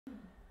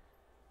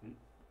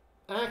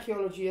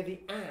archaeology are the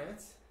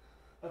art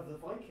of the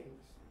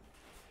Vikings.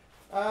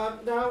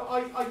 Now,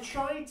 I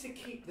tried to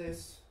keep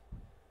this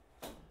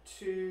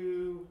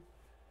to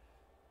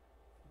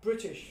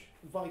British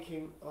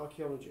Viking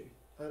archaeology.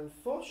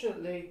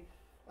 Unfortunately,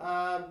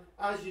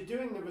 as you're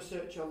doing the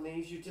research on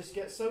these, you just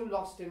get so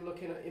lost in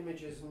looking at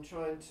images and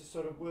trying to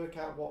sort of work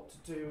out what to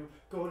do,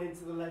 going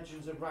into the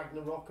legends of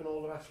Ragnarok and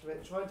all the rest of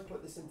it, trying to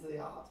put this into the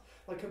art.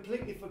 I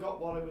completely forgot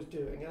what I was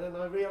doing, and then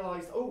I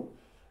realised,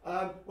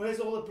 where's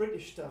all the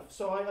British stuff?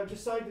 So I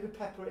decided to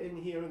pepper it in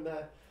here and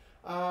there.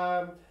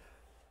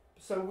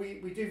 So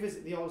we do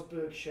visit the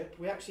Osberg ship.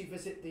 We actually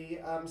visit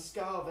the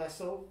Scar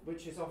vessel,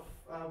 which is off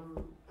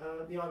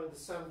the island of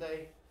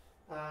Sunday,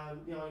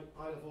 the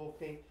Isle of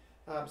Orkney.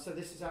 So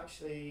this is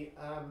actually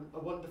a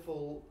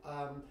wonderful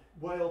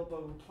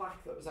whalebone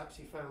plaque that was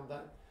actually found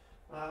there.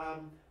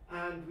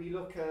 And we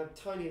look a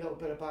tiny little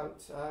bit about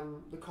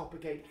the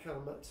Coppergate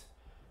helmet,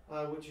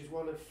 which is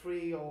one of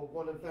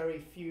very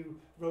few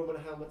Roman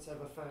helmets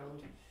ever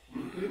found.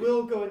 We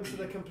will go into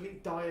the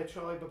complete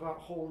diatribe about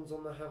horns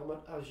on the helmet,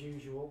 as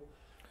usual.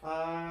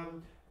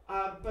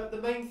 But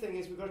the main thing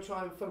is we've got to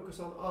try and focus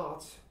on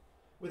art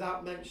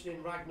without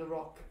mentioning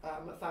Ragnarok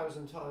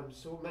 1,000 times.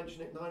 So we'll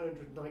mention it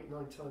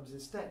 999 times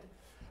instead.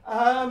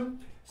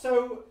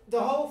 So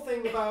the whole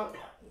thing about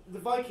the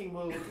Viking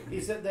world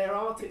is that their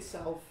art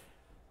itself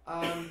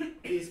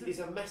is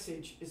a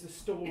message, is a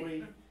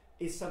story,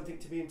 is something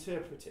to be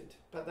interpreted.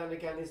 But then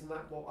again, isn't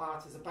that what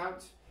art is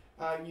about?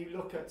 You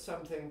look at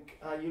something,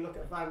 you look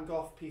at Van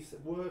Gogh piece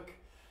of work,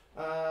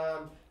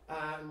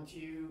 and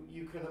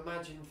you can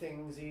imagine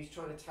things, he's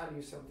trying to tell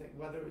you something,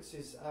 whether it's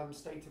his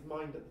state of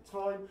mind at the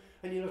time,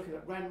 and you're looking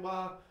at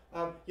Renoir,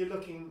 you're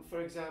looking,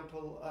 for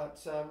example,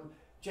 at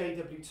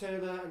J.W.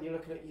 Turner, and you're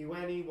looking at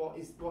Ueni, what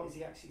is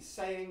he actually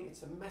saying?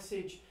 It's a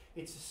message,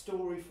 it's a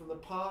story from the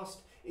past,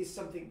 is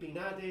something being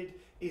added,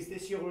 is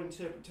this your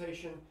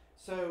interpretation?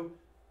 So,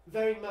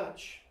 very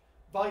much,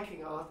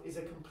 Viking art is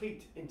a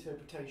complete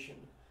interpretation.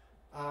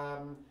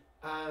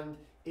 And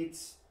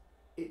it's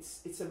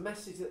a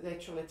message that they're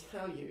trying to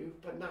tell you,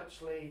 but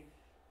naturally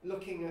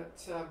looking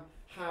at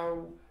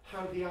how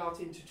the art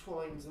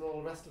intertwines and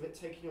all the rest of it,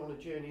 taking you on a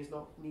journey is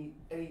not an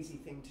easy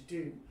thing to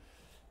do.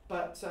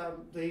 But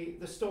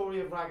the story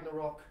of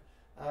Ragnarok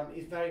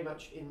is very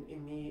much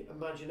in the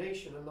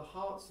imagination and the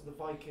hearts of the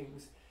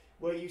Vikings,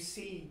 where you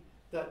see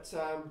that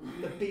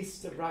the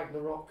beasts of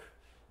Ragnarok,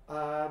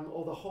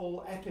 or the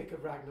whole epic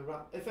of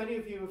Ragnarok. If any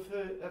of you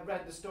have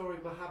read the story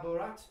of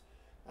Mahabharat,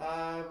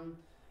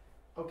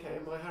 okay,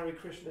 in my Hare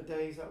Krishna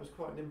days, that was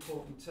quite an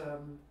important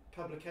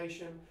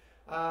publication.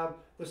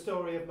 The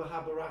story of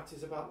Mahabharat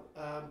is about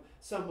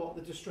somewhat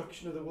the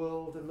destruction of the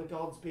world and the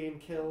gods being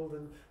killed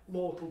and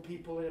mortal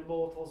people and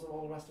immortals and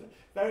all the rest of it.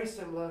 Very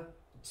similar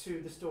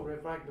to the story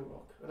of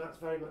Ragnarok, and that's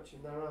very much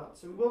in their art.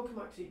 So we will come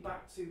actually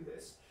back to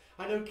this.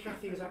 I know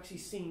Kathy has actually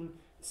seen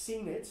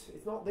it.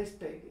 It's not this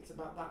big, it's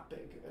about that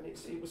big, and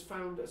it was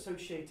found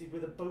associated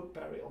with a boat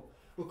burial.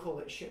 We'll call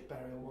it ship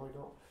burial, why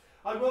not?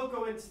 I will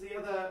go into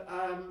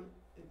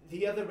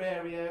the other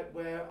area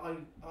where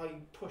I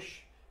push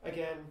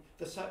again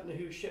the Sutton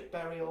Hoo ship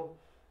burial,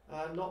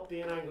 not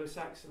being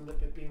Anglo-Saxon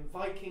but being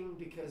Viking,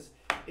 because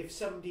if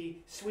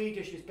somebody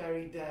Swedish is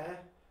buried there,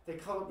 they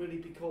can't really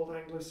be called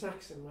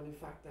Anglo-Saxon when in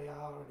fact they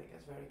are, and it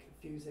gets very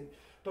confusing.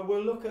 But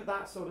we'll look at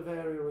that sort of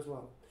area as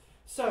well.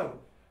 So,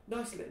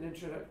 nice little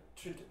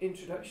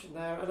introduction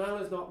there, and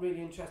Alan's not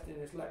really interested in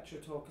this lecture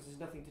talk because there's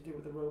nothing to do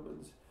with the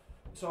Romans.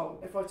 So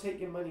if I take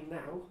your money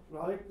now,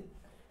 right,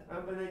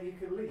 and then you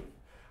can leave.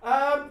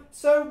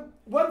 So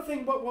one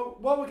thing,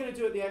 what we're going to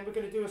do at the end, we're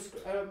going to do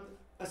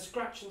a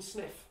scratch and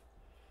sniff.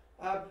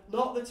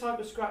 Not the type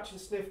of scratch and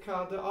sniff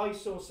card that I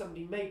saw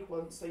somebody make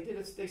once.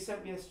 They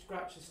sent me a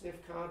scratch and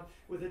sniff card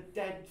with a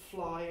dead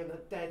fly and a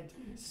dead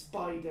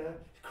spider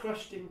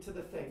crushed into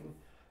the thing.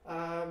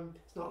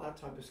 It's not that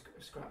type of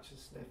scratch and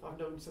sniff. I've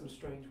known some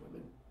strange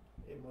women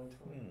in my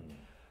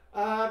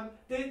time.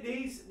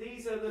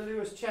 These are the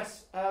Lewis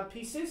chess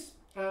pieces.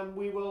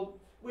 We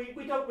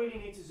don't really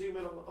need to zoom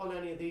in on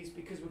any of these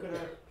because we're going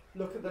to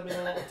look at them in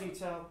a lot of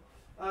detail.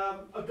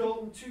 A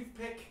golden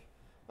toothpick,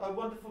 a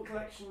wonderful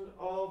collection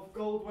of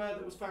goldware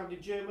that was found in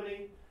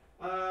Germany.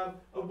 A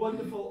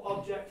wonderful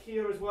object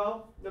here as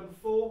well, number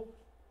 4,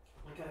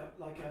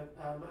 like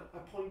a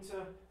pointer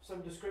of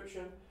some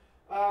description.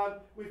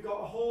 We've got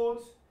a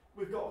hoard,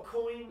 we've got a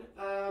coin.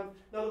 Now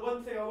the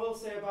one thing I will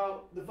say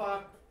about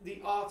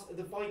the art of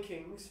the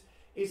Vikings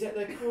is that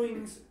their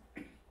coins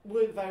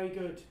weren't very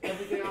good.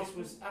 Everything else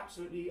was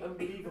absolutely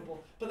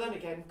unbelievable. But then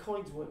again,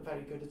 coins weren't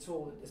very good at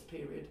all in this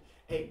period.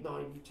 8,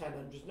 9,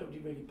 1000s, nobody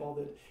really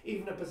bothered.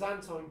 Even the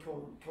Byzantine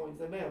coins,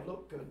 they may have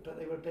looked good, but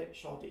they were a bit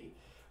shoddy.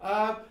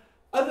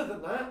 Other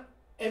than that,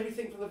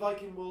 everything from the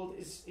Viking world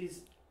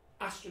is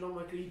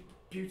astronomically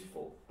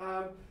beautiful.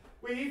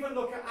 We even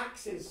look at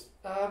axes.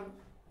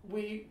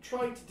 We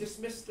tried to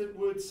dismiss the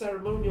word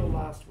ceremonial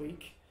last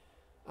week,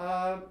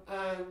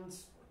 and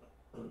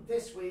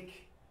this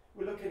week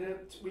we're looking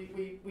at,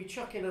 we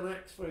chuck in an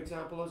axe, for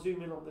example. I'll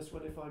zoom in on this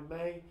one if I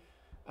may.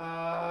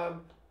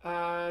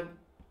 And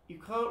you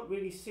can't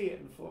really see it,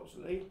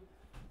 unfortunately,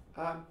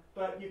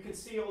 but you can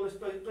see all this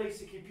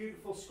basically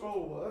beautiful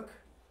scroll work.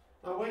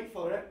 Now wait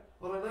for it,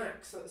 on an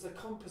axe that's a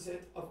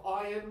composite of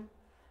iron,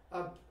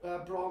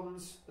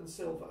 bronze and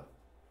silver,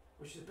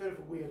 which is a bit of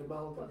a weird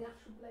amalgam. What, the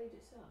actual blade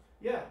itself?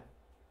 Yeah.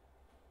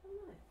 Oh,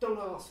 no. Don't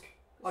ask.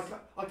 I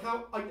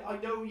can't. I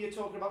know you're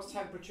talking about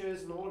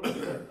temperatures and all of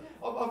it.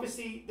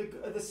 Obviously,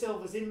 the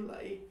silver's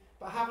inlay,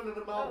 but having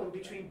an amalgam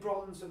between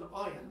bronze and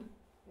iron.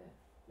 Yeah.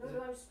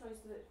 No, I was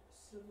surprised that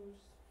silver was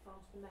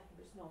fast to metal,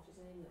 but it's not. It's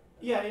an inlay.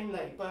 Yeah,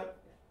 inlay. But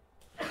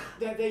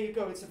there you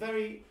go. It's a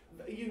very,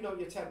 you know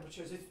your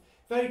temperatures. It's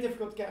very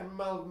difficult to get an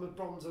amalgam of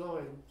bronze and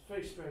iron. It's a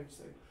very strange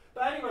thing.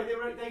 But anyway,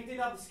 they did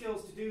have the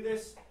skills to do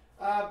this.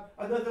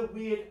 Another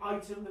weird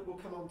item that we'll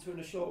come on to in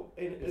a short...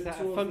 Is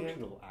that a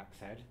functional axe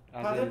head?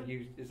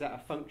 Is that a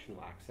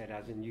functional axe head,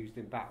 as in used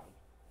in battle?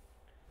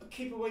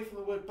 Keep away from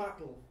the word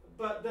battle.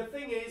 But the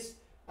thing is,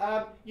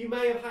 you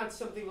may have had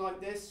something like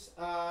this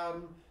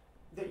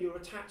that you're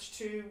attached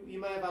to. You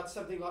may have had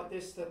something like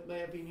this that may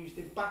have been used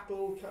in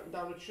battle, cutting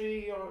down a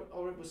tree,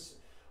 or it was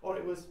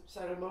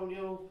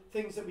ceremonial,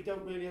 things that we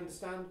don't really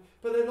understand.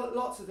 But there are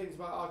lots of things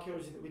about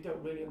archaeology that we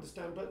don't really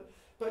understand.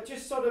 But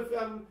just sort of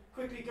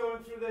quickly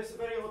going through this, a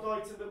very odd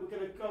item that we're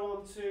going to go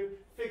on to,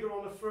 figure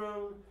on a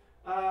throne.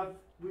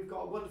 We've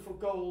got a wonderful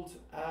gold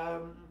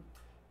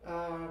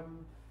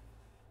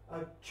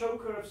a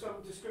choker of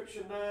some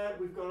description there.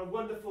 We've got a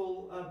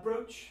wonderful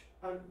brooch,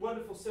 a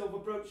wonderful silver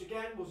brooch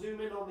again. We'll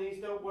zoom in on these,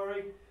 don't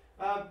worry.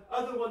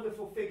 Other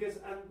wonderful figures,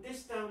 and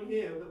this down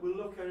here that we'll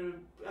look at in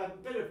a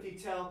bit of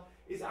detail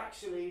is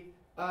actually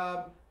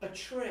a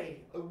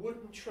tray, a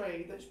wooden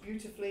tray that's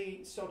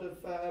beautifully sort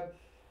of...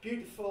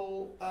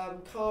 beautiful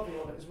carving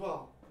on it as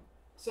well.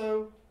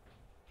 So,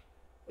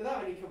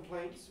 without any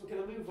complaints, we're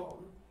going to move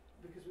on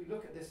because we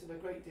look at this in a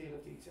great deal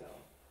of detail.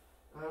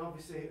 And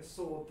obviously a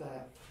sword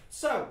there.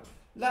 So,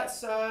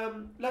 let's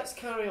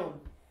carry on.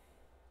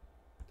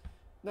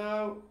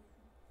 Now,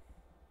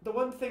 the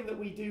one thing that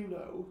we do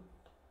know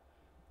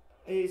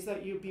is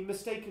that you'd be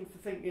mistaken for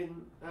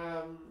thinking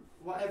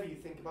whatever you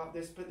think about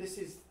this, but this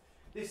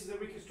is a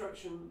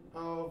reconstruction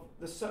of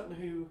the Sutton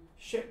Hoo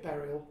ship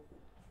burial.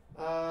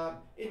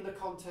 In the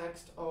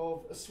context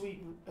of a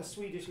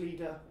Swedish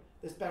leader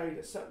that's buried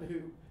at Sutton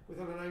Hoo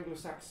within an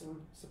Anglo-Saxon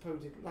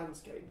supposed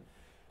landscape.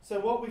 So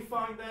what we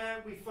find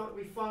there, we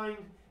find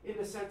in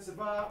the sense of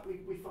art,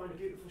 we find a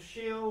beautiful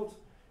shield,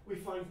 we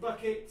find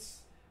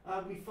buckets,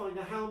 we find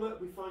a helmet,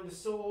 we find a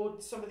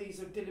sword. Some of these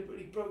are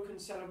deliberately broken,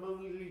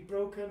 ceremonially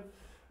broken.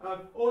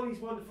 All these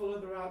wonderful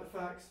other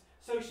artefacts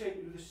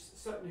associated with the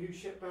Sutton Hoo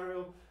ship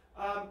burial,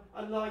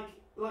 and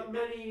like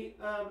many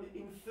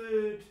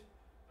inferred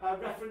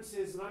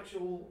references and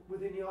actual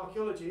within the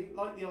archaeology,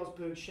 like the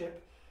Osberg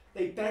ship,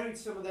 they buried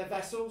some of their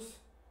vessels,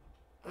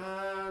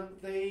 and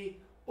they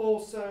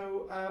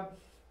also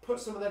put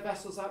some of their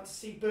vessels out to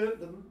sea, burnt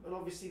them, and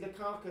obviously the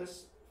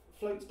carcass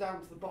floats down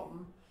to the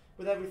bottom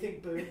with everything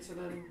burnt, and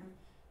then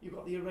you've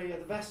got the array of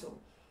the vessel.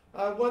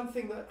 One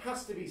thing that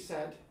has to be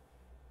said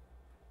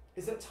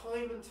is that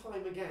time and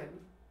time again,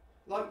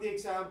 like the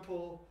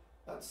example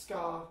at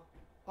Skar,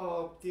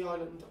 or the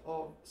island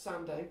of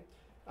Sanday,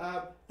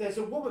 there's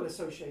a woman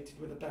associated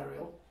with a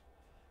burial.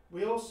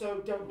 We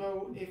also don't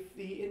know if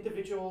the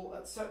individual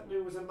at Sutton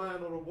Hoo was a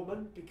man or a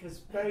woman, because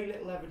very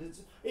little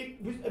evidence.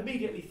 It was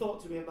immediately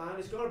thought to be a man.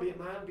 It's got to be a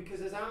man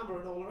because there's armour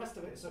and all the rest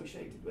of it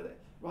associated with it,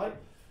 right?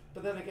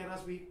 But then again,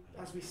 as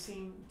we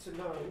seem to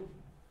know,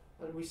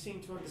 and we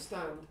seem to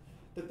understand,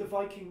 that the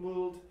Viking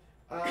world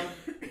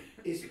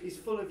is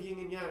full of yin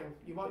and yang.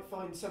 You might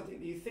find something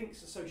that you think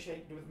is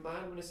associated with a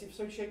man when it's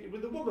associated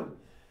with a woman.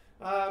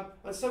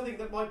 And something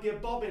that might be a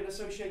bobbin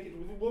associated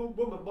with a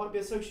woman might be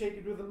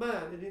associated with a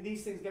man, and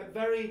these things get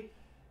very,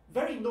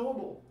 very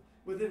normal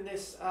within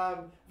this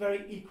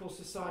very equal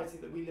society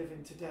that we live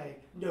in today.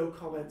 No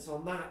comments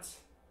on that.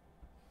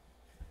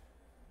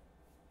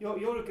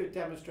 You're a good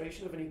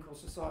demonstration of an equal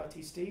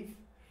society, Steve.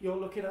 You're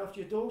looking after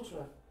your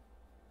daughter.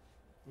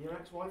 Your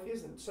ex-wife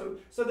isn't. So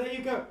there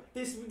you go.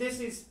 This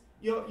is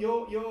you're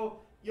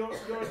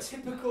a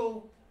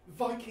typical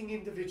Viking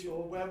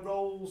individual where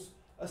roles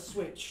are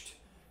switched.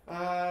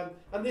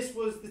 And this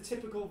was the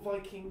typical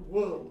Viking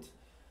world.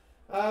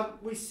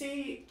 We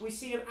see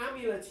an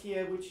amulet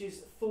here, which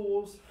is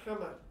Thor's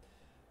hammer.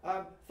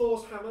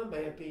 Thor's hammer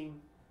may have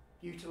been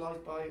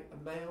utilised by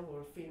a male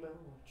or a female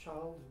or a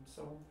child and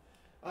so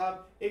on.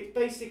 It's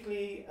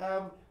basically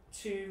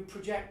to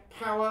project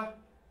power,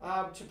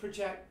 to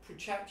project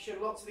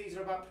protection. Lots of these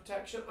are about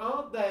protection,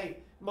 aren't they,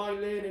 my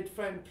learned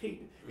friend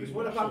Pete, who's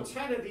won about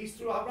 10 of these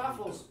through our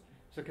raffles.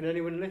 So can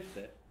anyone lift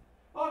it?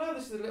 Oh no,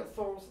 this is a little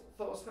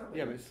Thor's hammer.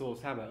 Yeah, but it's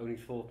Thor's hammer, only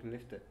Thor can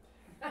lift it.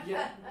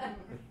 Yeah.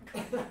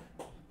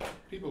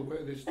 People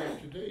wear this stuff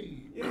today.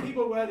 Yeah,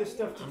 people wear this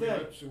stuff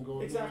today.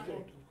 Exactly.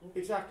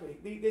 Exactly.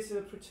 This is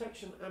a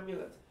protection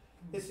amulet.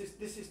 This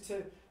is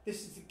to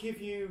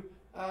give you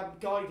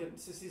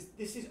guidance.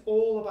 This is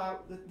all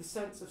about the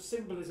sense of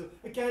symbolism.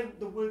 Again,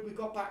 the word, we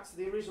got back to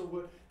the original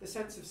word, the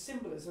sense of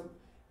symbolism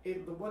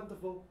in the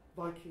wonderful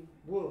Viking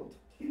world.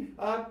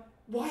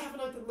 why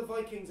haven't I done the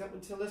Vikings up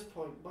until this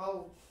point?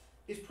 Well,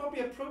 it's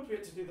probably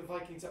appropriate to do the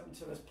Vikings up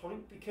until this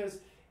point because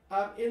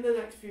in the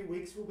next few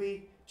weeks we'll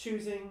be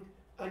choosing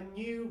a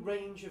new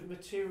range of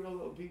material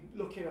that we'll be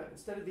looking at.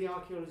 Instead of the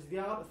archaeology, the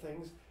art of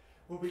things,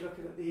 we'll be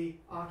looking at the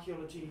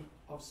archaeology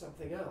of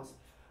something else.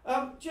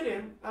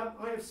 Gillian,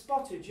 I have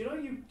spotted, you know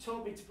you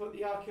told me to put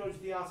the archaeology,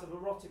 the art of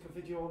erotica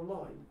video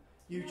online,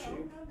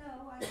 YouTube.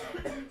 No, I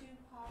said to do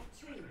part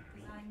 2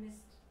 because I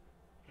missed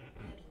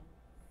middle.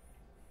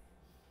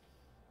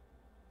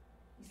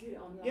 He's lit it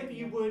online. Yeah, but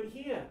you weren't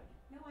here.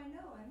 No, I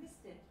know, I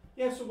missed it.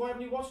 Yeah, so why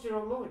haven't you watched it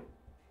online?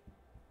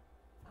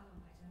 Oh, I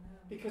don't know.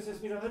 Because there's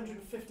been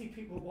 150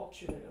 people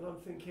watching it, and I'm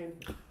thinking,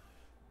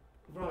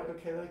 right,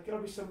 okay, there's got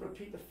to be some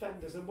repeat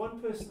offenders. And one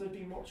person had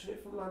been watching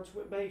it from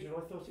Llantwit Major, and I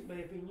thought it may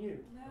have been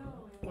you.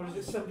 No. Or is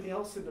it somebody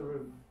else in the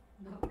room?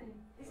 No.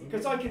 Is it-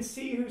 Because I can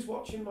see who's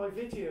watching my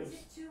videos. Is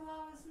it 2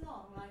 hours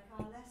long, like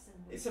our lesson?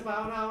 It's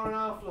about an hour and a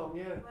half long,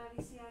 yeah. Well,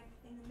 you see,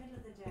 in the middle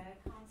of the day, I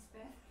can't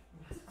spare.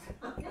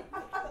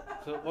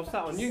 So what's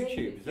that on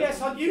YouTube? Is that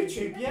Yes, on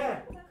YouTube,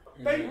 yeah.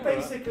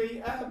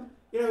 Basically,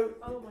 you know,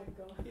 Oh my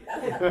god.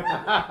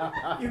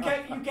 you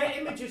get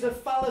images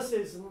of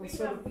phalluses and We can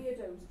sort have of.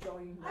 weirdos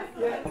join.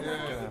 Yeah.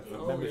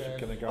 Membership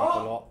going to go up a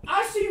lot.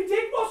 I see you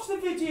did watch the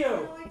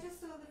video. No, I just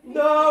saw the picture.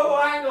 No,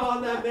 hang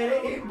on a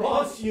minute, it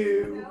was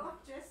you. No, I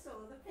just saw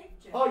the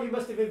picture. Oh, you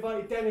must have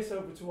invited Dennis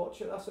over to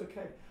watch it. That's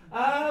okay.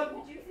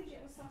 Did you think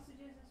it was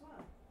sausages as well?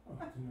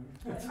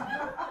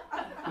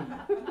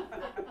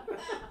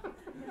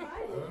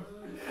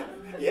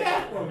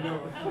 Yeah. Oh, no.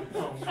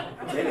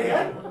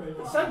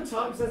 Gillian,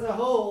 sometimes there's a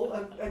hole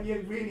and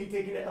you're really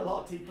digging it a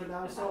lot deeper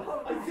now,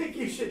 so I think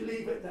you should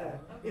leave it there.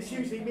 It's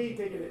usually me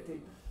digging it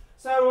deep.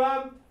 So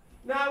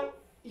now,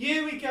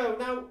 here we go.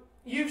 Now,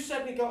 you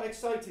suddenly got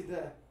excited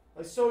there.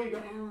 I saw you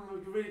you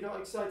really got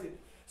excited.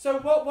 So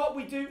what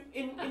we do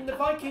in the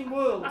Viking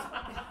world,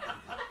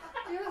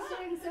 You're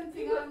saying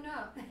something I'm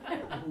not.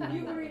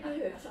 You were in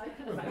it, I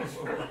confess.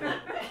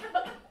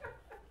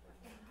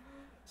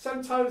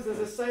 sometimes there's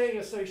a saying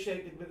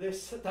associated with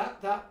this,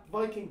 that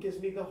Viking gives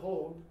me the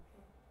horn.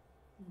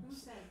 Who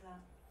says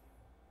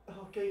that?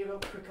 Okay, you're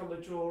not quick on the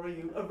draw, are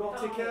you?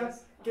 Erotica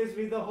gives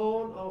me the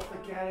horn. Oh,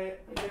 forget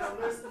it.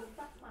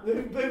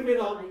 Moving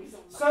on.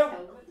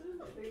 So,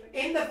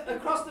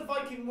 across the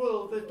Viking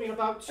world, there's been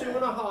about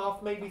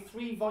 2.5, maybe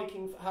 3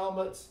 Viking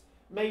helmets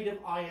made of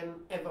iron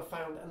ever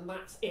found, and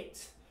that's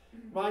it,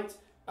 right?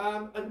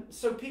 And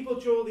so people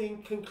draw the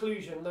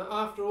conclusion that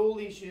after all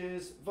these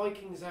years,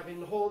 Vikings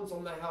having horns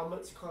on their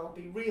helmets can't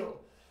be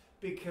real,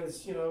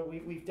 because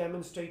we've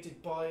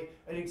demonstrated by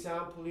an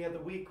example the other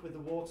week with the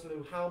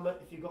Waterloo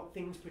helmet. If you've got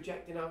things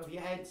projecting out of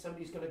your head,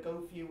 somebody's going to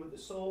go for you with a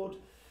sword.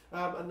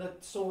 And the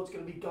sword's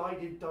going to be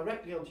guided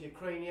directly onto your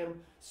cranium.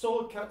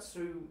 Sword cuts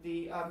through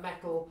the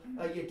metal,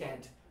 you're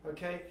dead.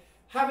 Okay,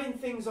 having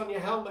things on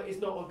your helmet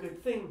is not a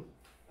good thing.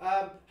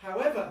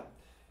 However,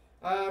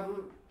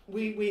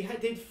 we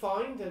did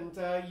find,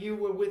 and you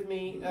were with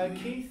me,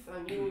 Keith,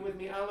 and you were with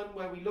me, Alan,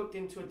 where we looked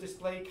into a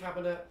display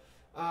cabinet.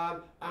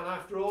 And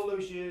after all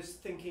those years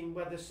thinking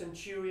whether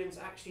centurions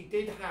actually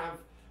did have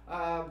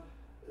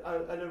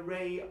an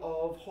array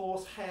of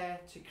horse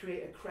hair to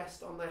create a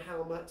crest on their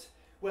helmet,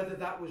 whether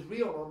that was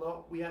real or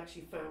not, we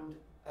actually found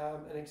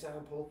an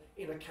example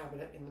in a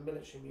cabinet in the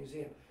military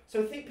museum.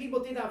 So I think people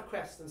did have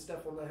crests and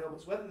stuff on their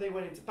helmets. Whether they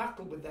went into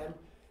battle with them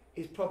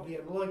is probably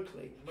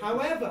unlikely.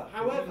 However,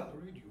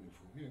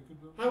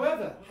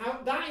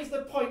 that is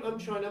the point I'm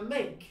trying to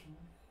make.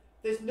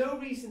 There's no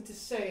reason to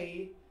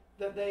say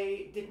that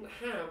they didn't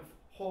have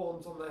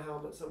horns on their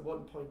helmets at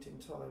one point in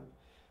time.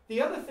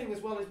 The other thing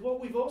as well is what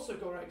we've also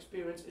got to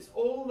experience is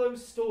all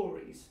those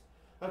stories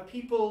of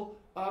people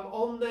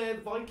on their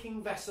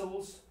Viking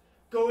vessels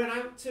going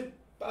out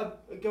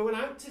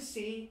to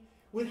sea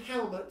with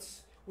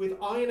helmets, with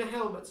iron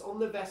helmets on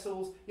the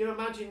vessels.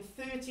 Imagine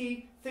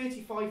 30,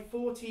 35,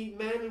 40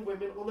 men and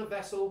women on a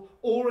vessel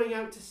oaring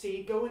out to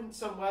sea, going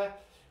somewhere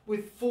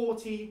with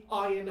 40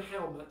 iron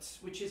helmets,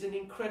 which is an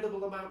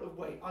incredible amount of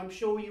weight. I'm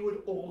sure you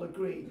would all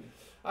agree.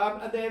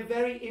 And they're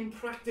very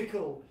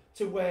impractical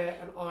to wear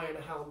an iron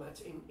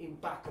helmet in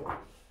battle.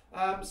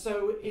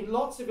 So in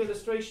lots of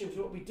illustrations,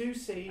 what we do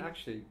see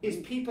is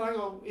people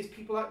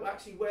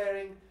actually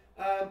wearing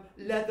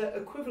leather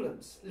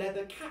equivalents,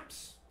 leather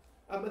caps.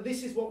 And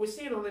this is what we're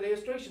seeing on the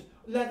illustration: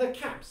 leather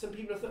caps. And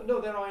people have thought, no,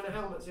 they're iron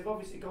helmets. They've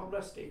obviously gone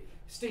rusty.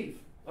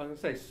 Steve, I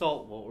was going to say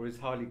salt water is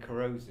highly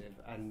corrosive,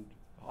 and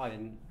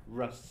iron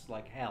rusts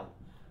like hell.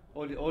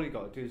 All you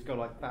got to do is go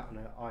like that on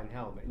an iron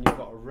helmet, and you've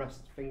got a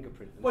rust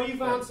fingerprint. Well,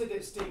 you've answered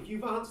it, Steve.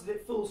 You've answered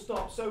it full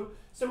stop. So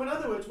in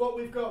other words, what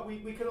we've got,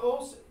 we can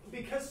also,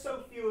 because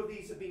so few of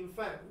these have been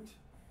found.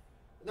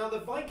 Now the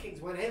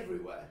Vikings went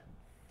everywhere.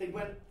 They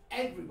went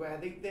everywhere.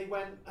 They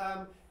went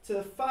to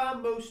the far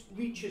most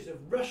reaches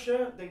of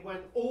Russia. They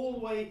went all the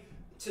way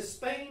to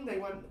Spain. They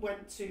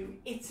went to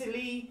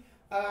Italy.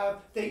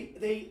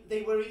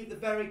 They were the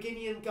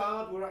Varangian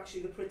Guard were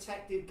actually the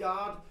protective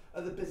guard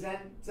of the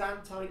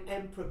Byzantine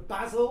Emperor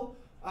Basil.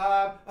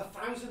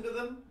 1,000 of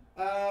them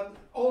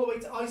all the way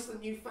to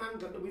Iceland,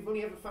 Newfoundland, and we've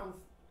only ever found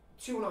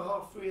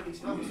 2.5, 3 of these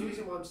helmets. The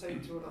reason why I'm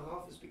saying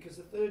 2.5 is because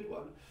the third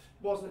one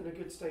wasn't in a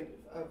good state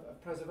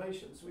of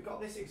preservation. So we've got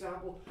this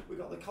example, we've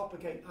got the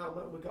Coppergate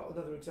helmet, and we've got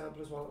another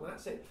example as well, and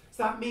that's it.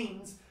 So that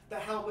means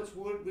that helmets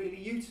weren't really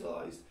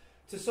utilised.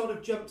 To sort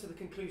of jump to the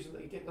conclusion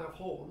that he didn't have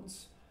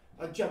horns,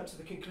 and jump to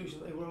the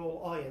conclusion that they were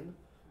all iron,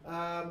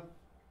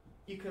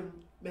 you can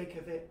make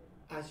of it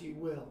as you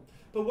will.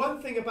 But one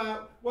thing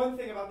about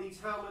these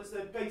helmets,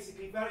 they're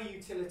basically very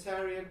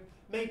utilitarian.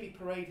 Maybe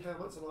parade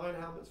helmets and iron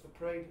helmets for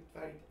parade,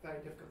 very, very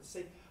difficult to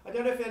see. I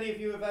don't know if any of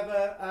you have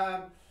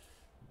ever,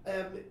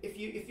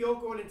 if you're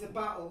going into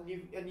battle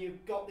and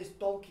you've got this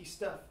bulky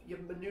stuff, your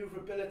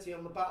manoeuvrability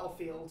on the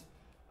battlefield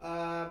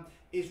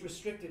is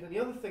restricted. And the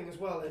other thing as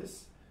well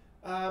is,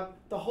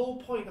 the whole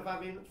point of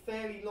having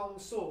fairly long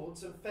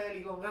swords and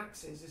fairly long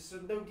axes is so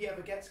nobody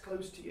ever gets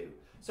close to you.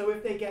 So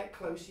if they get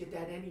close, you're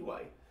dead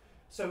anyway.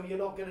 So you're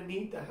not going to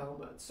need the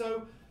helmet.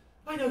 So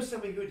I know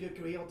some of you would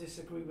agree or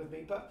disagree with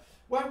me, but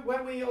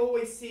when we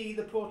always see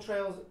the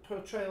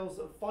portrayals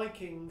of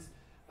Vikings,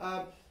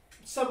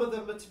 some of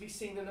them are to be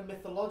seen in a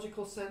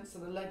mythological sense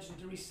and a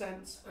legendary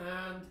sense,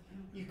 and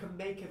you can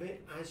make of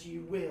it as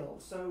you will.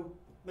 So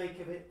make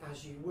of it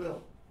as you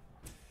will.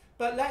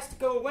 But let's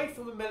go away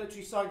from the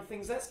military side of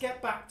things. Let's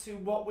get back to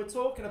what we're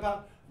talking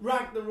about,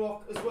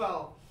 Ragnarok as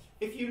well.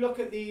 If you look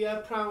at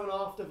the prow and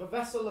aft of a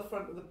vessel, the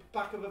front and the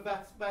back of a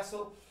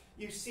vessel,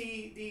 you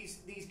see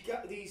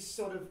these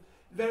sort of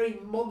very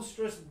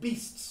monstrous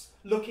beasts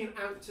looking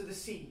out to the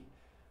sea.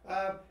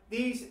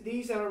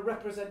 These are a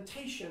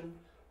representation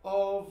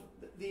of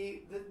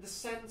the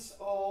sense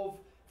of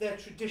their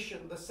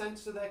tradition, the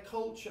sense of their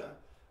culture,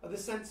 the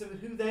sense of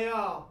who they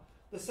are,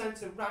 the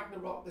sense of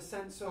Ragnarok, the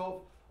sense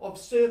of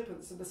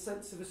serpents and the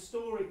sense of a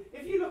story.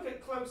 If you look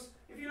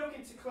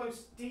into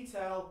close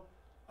detail,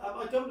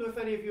 I don't know if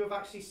any of you have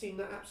actually seen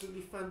that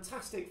absolutely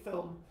fantastic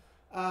film,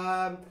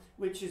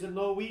 which is a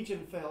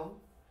Norwegian film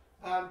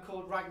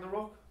called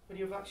Ragnarok.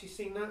 Any of you have actually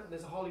seen that? And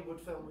there's a Hollywood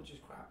film which is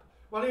crap.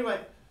 Well,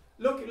 anyway,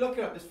 look it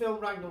up. This film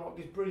Ragnarok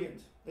is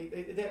brilliant.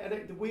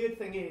 The weird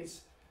thing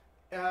is,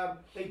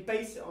 they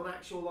base it on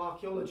actual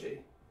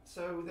archaeology.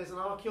 So there's an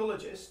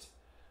archaeologist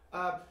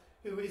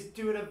who is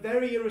doing a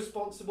very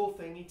irresponsible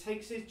thing. He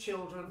takes his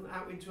children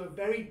out into a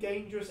very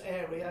dangerous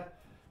area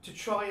to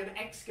try and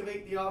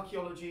excavate the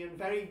archaeology, and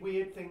very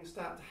weird things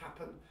start to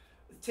happen.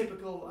 A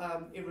typical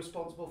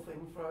irresponsible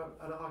thing for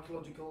an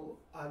archaeological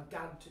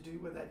dad to do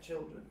with their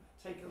children,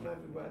 taking them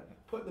everywhere,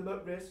 putting them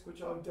at risk,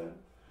 which I've done.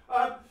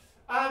 And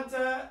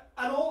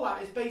all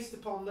that is based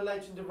upon the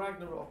legend of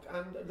Ragnarok.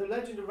 And the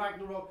legend of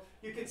Ragnarok,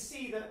 you can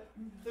see that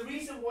the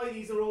reason why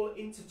these are all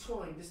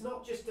intertwined is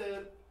not just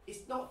a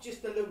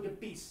load of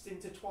beasts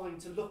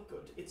intertwined to look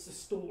good. It's a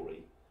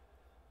story.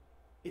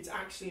 It's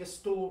actually a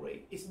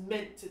story. It's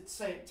meant to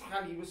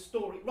tell you a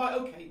story. Right,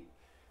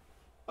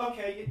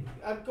 okay,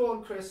 go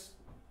on, Chris.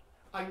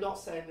 I'm not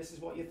saying this is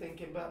what you're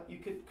thinking, but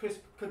Chris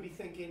could be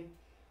thinking,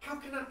 how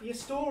can that be a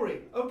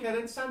story? Okay,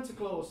 then Santa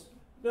Claus.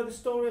 You know the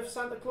story of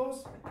Santa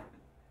Claus?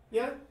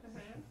 Yeah?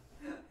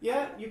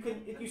 Yeah,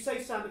 if you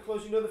say Santa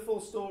Claus, you know the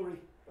full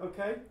story.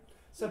 Okay?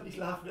 Somebody's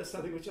laughing at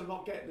something which I'm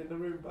not getting in the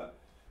room, but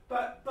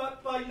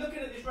by looking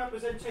at this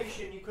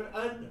representation, you could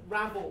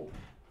unravel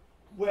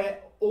where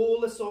all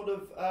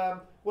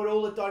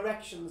the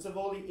directions of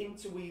all the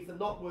interweave, the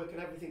knotwork and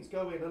everything's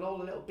going, and all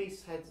the little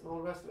beast heads and all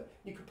the rest of it.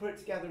 You could put it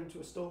together into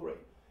a story.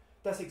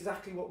 That's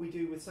exactly what we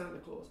do with Santa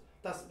Claus.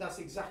 That's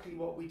exactly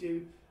what we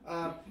do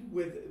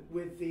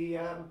with the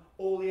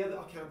all the other.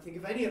 I can't think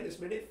of any at this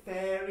minute.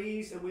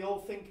 Fairies, and we all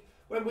think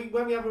when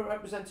we have a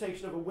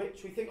representation of a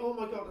witch, we think, oh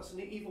my God, that's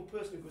an evil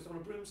person who goes on a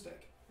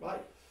broomstick,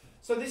 right?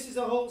 So this is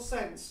a whole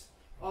sense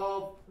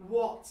of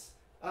what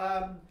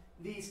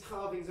these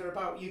carvings are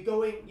about. You're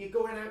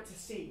going out to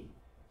sea.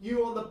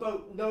 You on the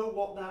boat know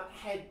what that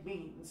head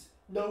means,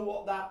 know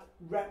what that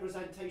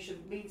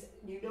representation means.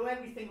 You know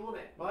everything on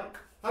it, right?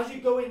 As you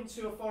go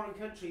into a foreign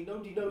country,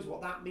 nobody knows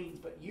what that means,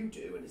 but you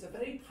do, and it's a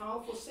very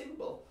powerful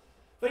symbol.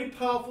 Very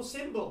powerful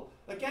symbol.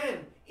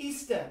 Again,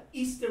 Easter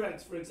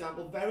eggs, for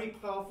example, very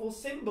powerful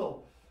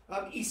symbol.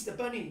 Easter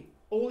bunny,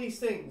 all these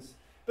things.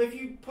 But if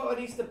you put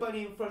an Easter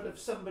bunny in front of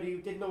somebody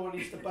who didn't know what an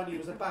Easter bunny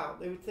was about,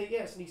 they would think,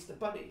 yes, an Easter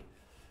bunny.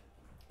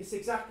 It's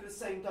exactly the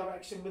same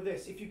direction with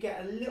this. If you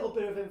get a little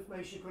bit of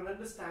information, you can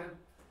understand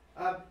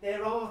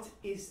their art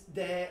is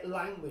their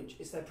language,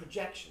 it's their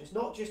projection. It's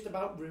not just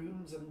about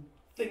runes and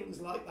things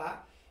like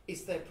that.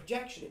 It's their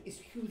projection. It's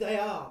who they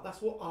are.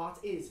 That's what art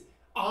is.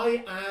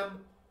 I am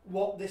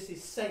what this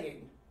is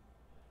saying.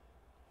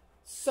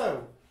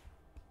 So,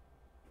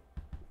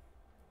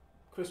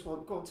 Chris,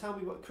 go on, tell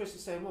me what Chris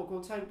is saying. Well, go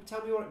on,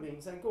 tell me what it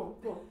means. Then go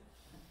on.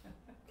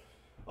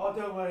 Oh,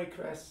 don't worry,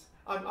 Chris.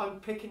 I'm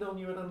picking on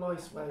you in a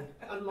nice way,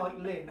 unlike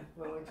Lynn.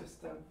 Well, I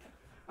just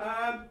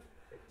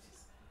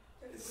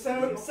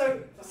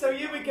So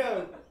here we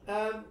go.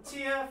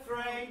 Tyr,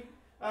 Frey.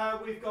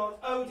 We've got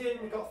Odin.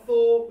 We've got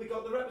Thor. We've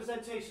got the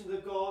representation of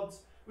the gods.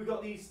 We've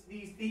got these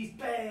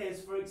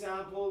bears, for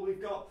example.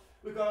 We've got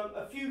We've got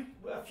a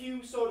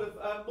few sort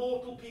of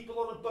mortal people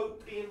on a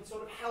boat being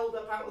sort of held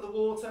up out of the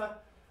water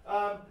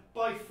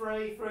by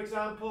Frey, for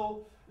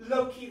example.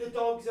 Loki the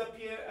dog's up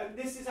here, and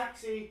this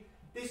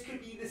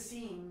could be the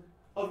scene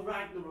of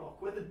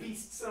Ragnarok, where the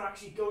beasts are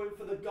actually going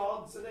for the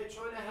gods, and they're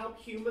trying to help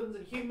humans,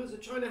 and humans are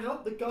trying to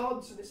help the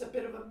gods, and it's a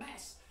bit of a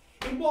mess.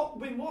 In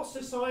what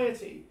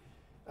society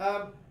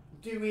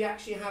do we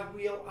actually have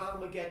real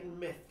Armageddon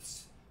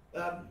myths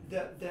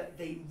that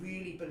they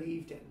really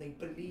believed in? They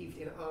believed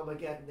in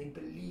Armageddon. They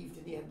believed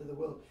in the end of the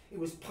world. It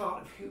was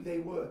part of who they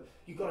were.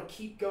 You've got to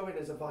keep going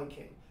as a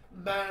Viking,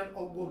 man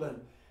or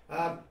woman.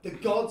 The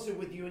gods are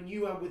with you, and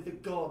you are with the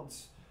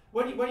gods.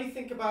 When you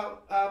think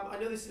about, I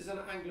know this is an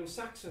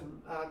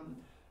Anglo-Saxon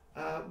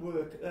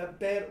work,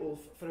 Beowulf,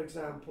 for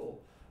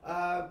example,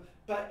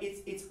 but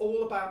it's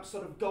all about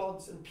sort of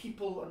gods and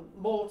people and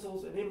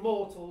mortals and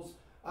immortals.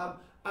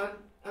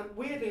 And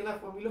weirdly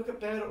enough, when we look at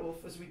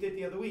Beowulf, as we did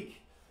the other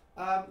week,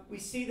 we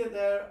see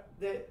that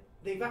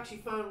they've actually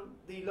found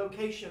the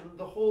location,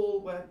 the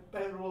hall where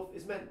Beowulf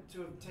is meant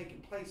to have taken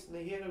place, and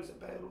the heroes of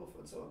Beowulf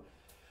and so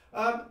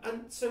on.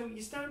 And so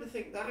you start to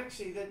think that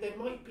actually that there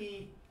might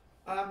be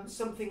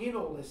something in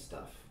all this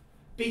stuff.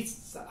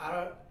 Beasts that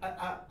are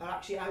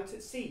actually out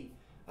at sea.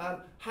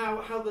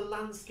 How the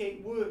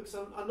landscape works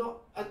and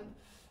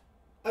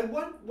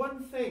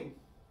one thing.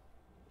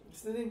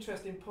 This is an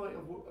interesting point.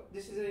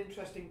 This is an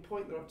interesting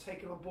point that I've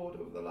taken on board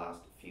over the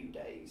last few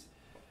days.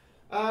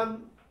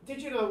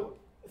 Did you know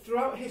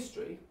throughout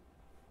history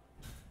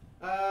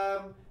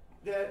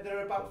there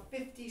are about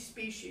 50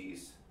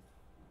 species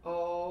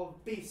of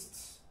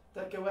beasts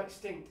that go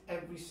extinct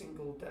every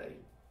single day?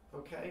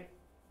 Okay.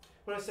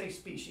 When I say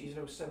species,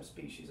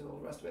 subspecies and all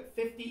the rest of it.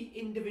 50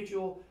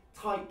 individual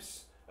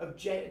types of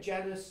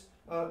genus,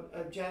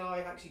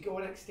 genii actually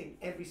going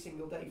extinct every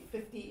single day.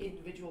 50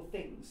 individual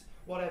things,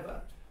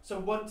 whatever. So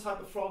one type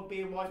of frog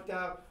being wiped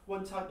out,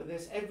 one type of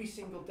this, every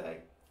single day.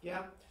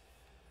 Yeah?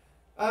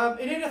 And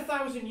in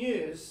 1,000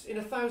 years, in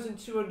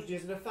 1,200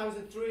 years, in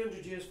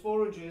 1,300 years,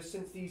 400 years,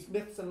 since these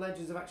myths and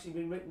legends have actually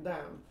been written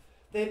down,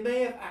 there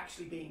may have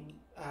actually been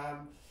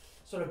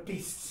sort of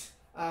beasts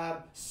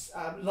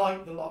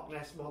like the Loch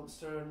Ness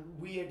Monster and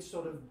weird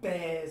sort of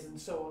bears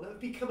and so on that have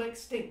become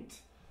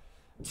extinct.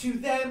 To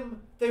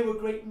them, they were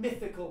great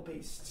mythical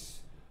beasts.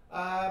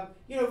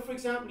 For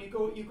example,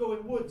 you go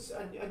in woods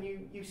and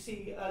you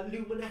see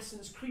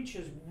luminescent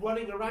creatures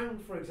running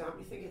around, for example.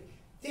 You're thinking,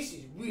 this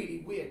is really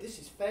weird, this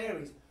is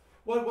fairies.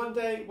 Well, one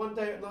day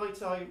at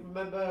night, I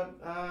remember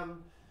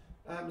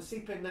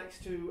sleeping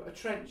next to a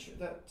trench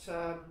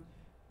that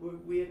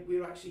we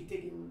were actually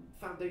digging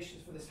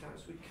foundations for this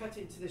house. We cut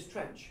into this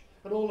trench,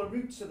 and all the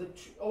roots of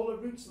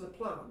the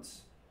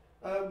plants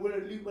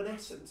were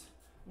luminescent.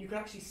 You could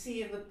actually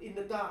see in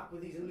the dark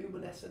with these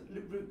luminescent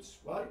roots,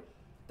 right?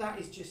 That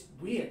is just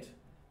weird.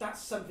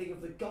 That's something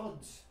of the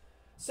gods.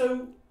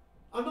 So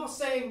I'm not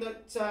saying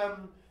that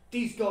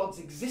these gods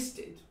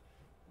existed,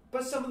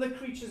 but some of the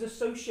creatures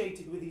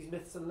associated with these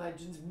myths and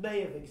legends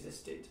may have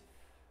existed.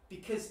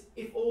 Because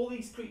if all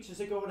these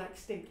creatures are going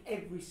extinct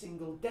every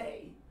single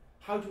day,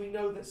 how do we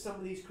know that some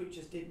of these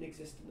creatures didn't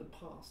exist in the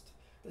past?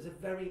 There's a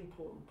very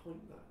important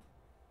point there.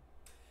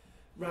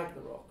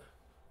 Ragnarok.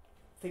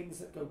 Things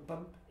that go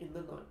bump in the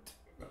night.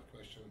 That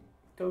question.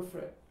 Go for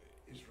it.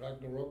 Is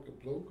Ragnarok a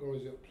bloke or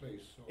is it a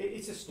place?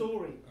 It's a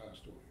story.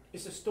 Story.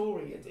 It's a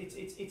story.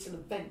 It's an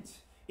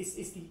event. It's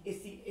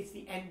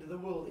the end of the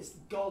world. It's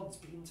the gods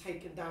being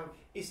taken down.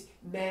 It's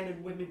men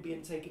and women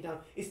being taken down.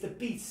 It's the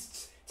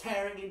beasts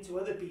tearing into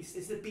other beasts.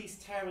 It's the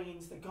beasts tearing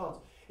into the gods.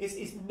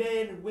 It's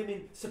men and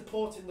women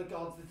supporting the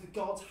gods. It's the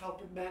gods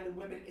helping men and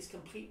women. It's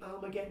complete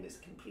Armageddon. It's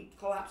complete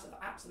collapse of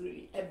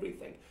absolutely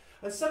everything.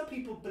 And some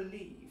people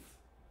believe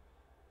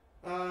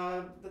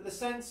that the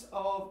sense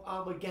of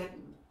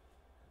Armageddon,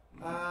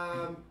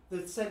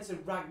 the sense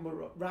of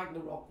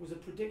Ragnarok was a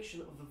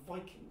prediction of the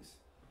Vikings,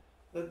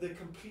 the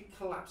complete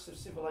collapse of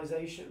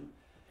civilization.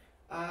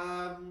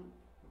 And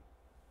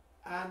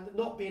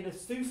not being a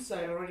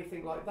soothsayer or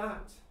anything like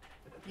that,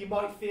 you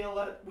might feel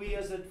that we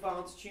as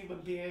advanced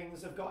human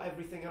beings have got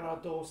everything at our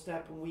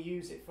doorstep and we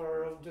use it for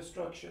our own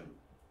destruction.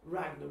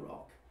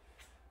 Ragnarok.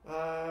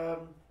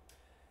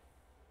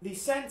 The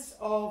sense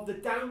of the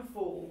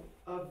downfall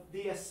of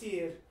the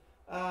Aesir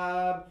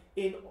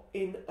in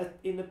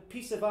a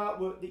piece of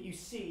artwork that you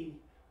see,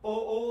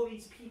 all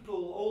these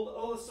people,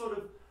 all the sort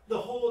of the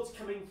hordes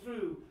coming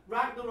through.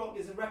 Ragnarok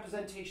is a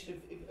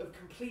representation of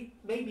complete.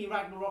 Maybe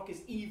Ragnarok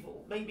is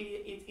evil. Maybe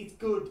it's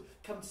good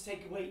come to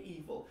take away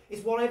evil.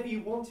 It's whatever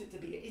you want it to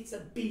be. It's a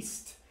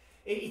beast.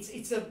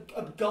 It's a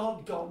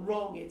god gone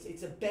wrong.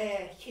 It's a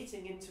bear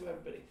hitting into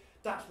everybody.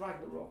 That's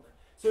Ragnarok.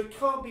 So it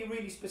can't be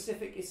really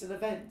specific. It's an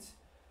event.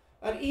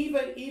 And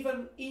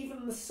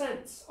even the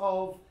sense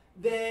of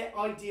their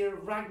idea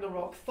of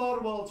Ragnarok,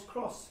 Thorwald's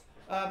cross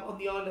on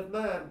the Isle of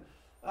Man.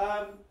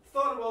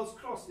 Thorwald's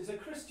cross is a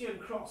Christian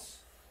cross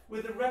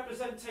with a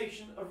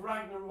representation of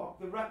Ragnarok,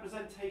 the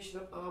representation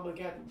of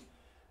Armageddon.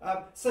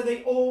 So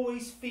they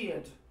always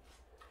feared.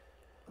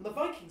 And the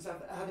Vikings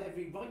had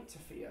every right to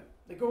fear.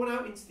 They're going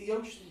out into the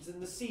oceans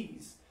and the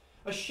seas.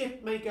 A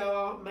ship may go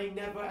out, may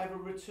never ever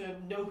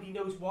return. Nobody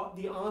knows what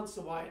the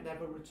answer why it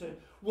never returned.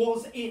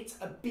 Was it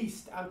a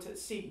beast out at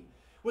sea?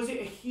 Was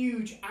it a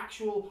huge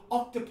actual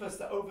octopus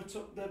that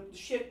overtook the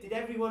ship? Did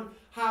everyone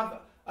have,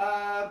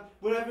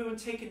 were everyone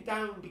taken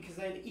down because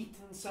they had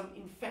eaten some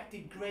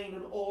infected grain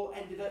and all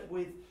ended up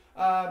with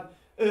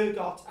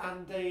ergot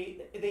and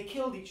they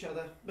killed each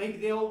other? Maybe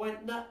they all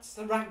went nuts,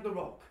 the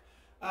Ragnarok.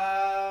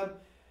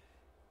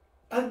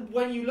 And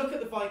when you look at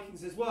the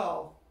Vikings as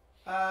well,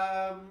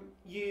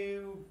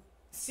 you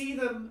see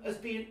them as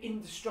being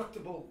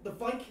indestructible. The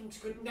Vikings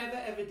could never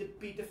ever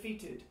be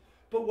defeated.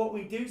 But what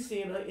we do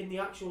see in the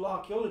actual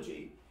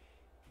archaeology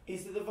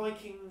is that the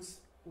Vikings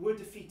were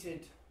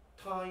defeated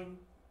time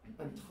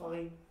and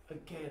time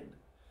again.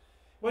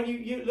 When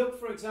you look,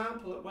 for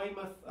example, at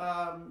Weymouth,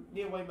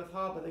 near Weymouth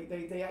Harbour,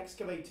 they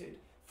excavated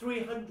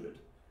 300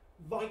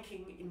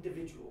 Viking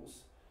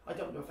individuals. I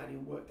don't know if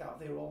anyone worked out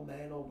if they were all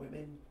men or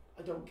women.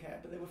 I don't care.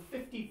 But there were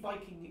 50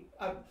 Viking,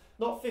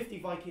 not 50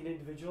 Viking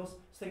individuals. I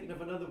was thinking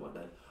of another one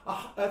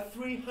now.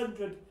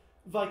 300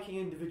 Viking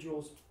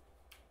individuals.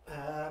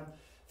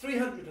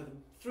 300 of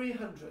them.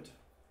 300.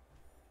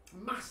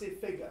 Massive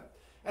figure.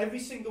 Every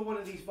single one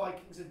of these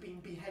Vikings had been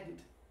beheaded.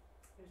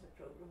 There's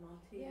a programme on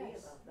TV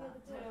about that.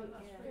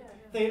 Yeah.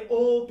 They had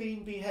all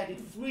been beheaded.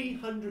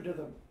 300 of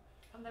them.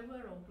 And they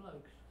were all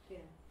blokes. Yeah.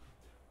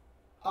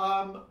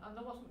 And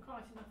there wasn't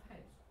quite enough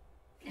heads.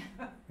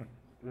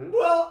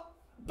 Well,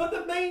 but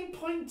the main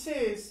point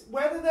is,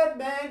 whether they're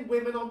men,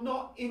 women, or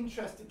not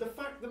interested, the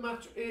fact of the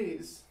matter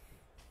is,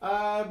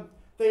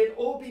 they had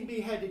all been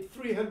beheaded,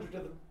 300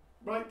 of them,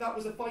 right? That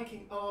was a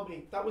Viking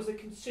army. That was a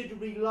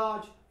considerably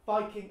large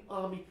Viking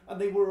army, and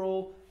they were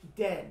all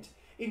dead.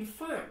 In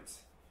fact,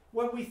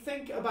 when we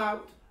think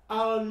about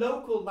our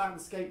local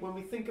landscape, when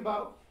we think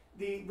about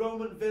the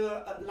Roman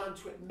villa at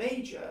Llantwit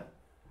Major,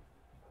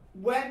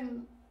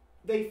 when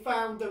they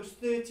found those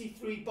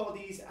 33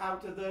 bodies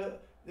out of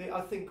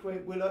I think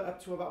we're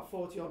up to about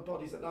 40 odd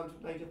bodies at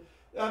Llantwit Major.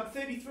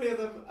 33 of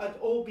them had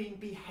all been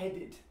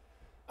beheaded.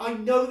 I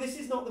know this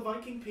is not the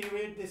Viking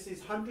period. This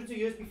is hundreds of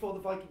years before the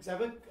Vikings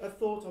ever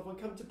thought of and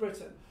come to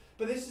Britain.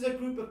 But this is a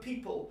group of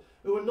people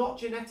who are not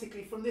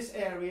genetically from this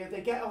area.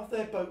 They get off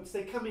their boats,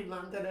 they come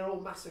inland, and they're all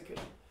massacred.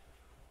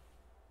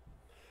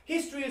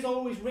 History has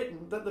always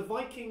written that the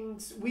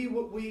Vikings,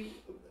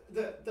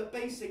 that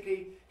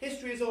basically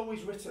history has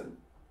always written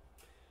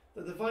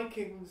that the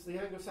Vikings, the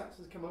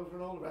Anglo-Saxons come over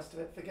and all the rest of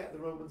it. Forget the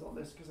Romans on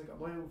this because I've got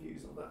my own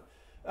views on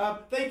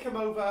that. They come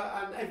over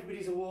and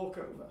everybody's a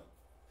walkover.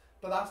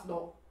 But that's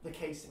not the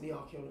case in the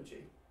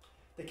archaeology.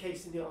 The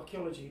case in the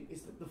archaeology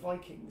is that the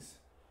Vikings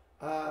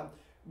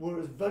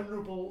were as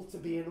vulnerable to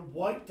being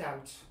wiped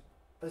out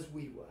as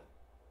we were.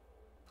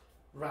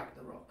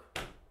 Ragnarok.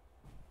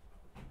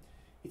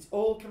 It's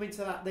all coming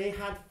to that. They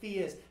had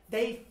fears.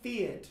 They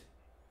feared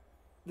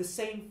the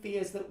same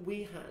fears that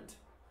we had.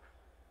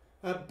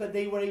 But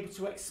they were able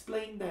to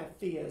explain their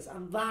fears,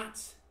 and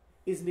that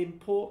is an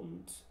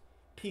important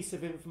piece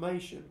of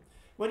information.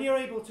 When you're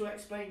able to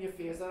explain your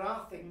fears, there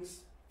are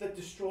things that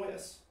destroy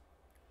us.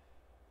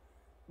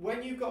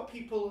 When you've got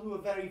people who are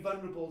very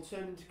vulnerable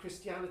turning to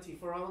Christianity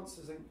for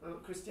answers, and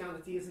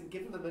Christianity isn't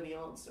giving them any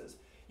answers,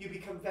 you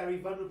become very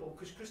vulnerable,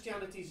 because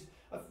Christianity is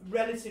a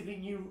relatively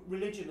new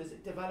religion as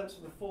it develops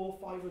from the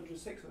 400s, 500s,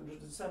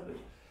 600s and 700s.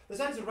 The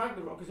sense of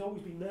Ragnarok has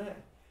always been there.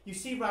 You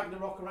see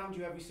Ragnarok around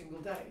you every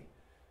single day.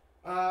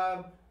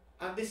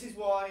 And this is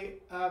why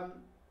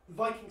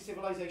Viking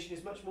civilization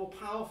is much more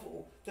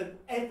powerful than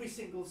every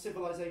single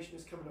civilization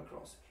is coming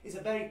across. It's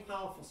a very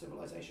powerful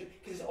civilization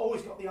because it's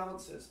always got the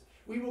answers.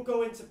 We will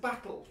go into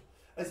battle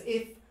as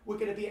if we're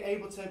going to be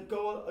able to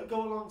go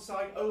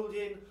alongside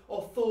Odin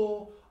or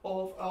Thor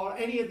or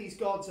any of these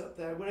gods up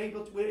there. We're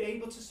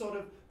able to sort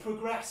of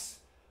progress.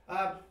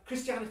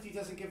 Christianity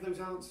doesn't give those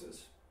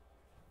answers.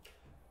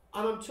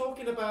 And I'm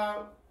talking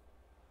about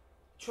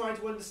trying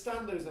to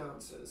understand those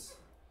answers.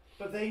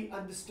 But they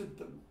understood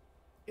them,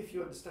 if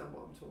you understand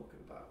what I'm talking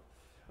about.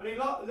 I mean,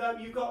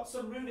 you've got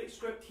some runic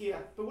script here,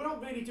 but we're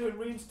not really doing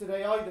runes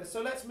today either,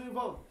 so let's move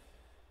on.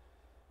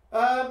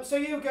 So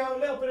you go, a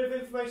little bit of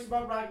information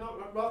about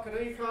Ragnarok. I know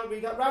you can't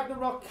read that.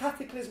 Ragnarok,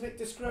 cataclysmic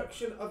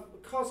destruction of the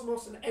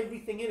cosmos and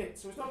everything in it.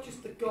 So it's not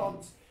just the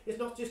gods, it's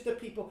not just the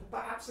people,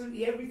 but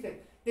absolutely everything.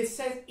 This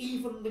says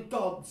even the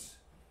gods.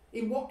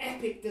 In what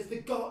epic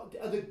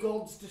are the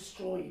gods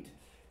destroyed?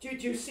 Do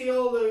you see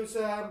all those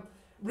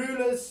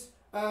rulers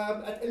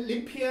at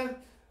Olympia,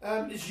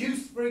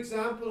 Zeus, for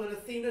example, and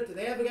Athena? Do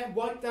they ever get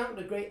wiped out in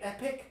a great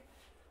epic?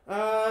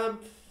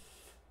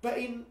 But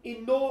in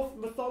Norse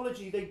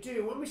mythology, they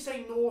do. When we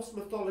say Norse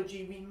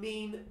mythology, we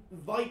mean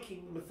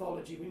Viking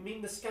mythology. We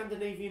mean the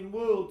Scandinavian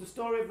world. The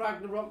story of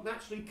Ragnarok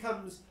naturally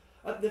comes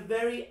at the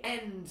very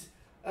end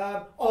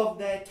of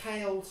their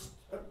tale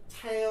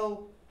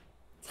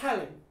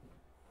telling,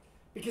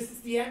 because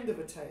it's the end of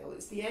a tale.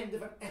 It's the end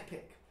of an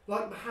epic.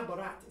 Like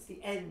Mahabharat, it's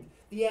the end.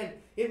 The end.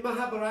 In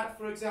Mahabharat,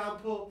 for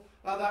example,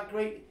 that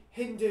great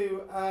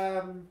Hindu,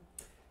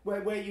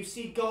 where you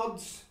see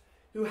gods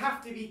who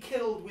have to be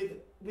killed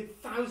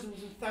with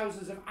thousands and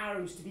thousands of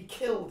arrows to be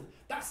killed.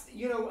 That's,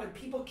 and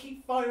people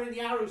keep firing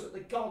the arrows at the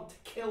god to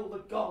kill the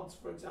gods,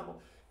 for example.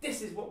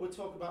 This is what we're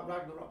talking about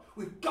Ragnarok.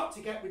 We've got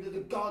to get rid of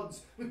the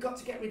gods. We've got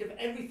to get rid of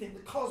everything,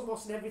 the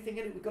cosmos and everything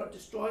in it. We've got to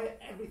destroy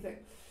it, everything.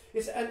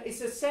 It's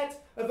a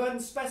set of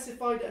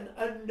unspecified and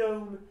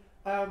unknown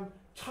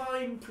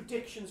time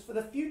predictions for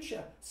the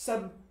future,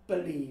 some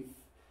believe.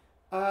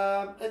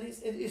 And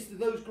it's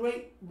those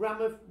great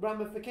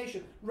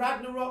ramifications.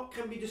 Ragnarok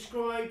can be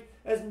described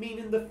as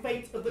meaning the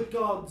fate of the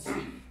gods.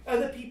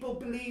 Other people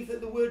believe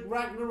that the word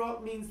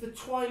Ragnarok means the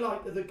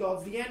twilight of the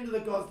gods, the end of the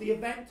gods. The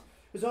event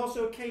is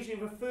also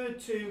occasionally referred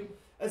to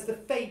as the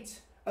fate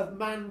of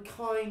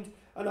mankind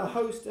and a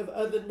host of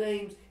other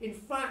names. In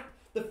fact,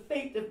 the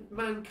fate of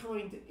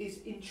mankind is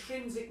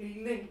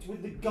intrinsically linked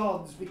with the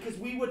gods, because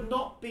we would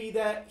not be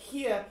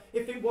here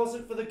if it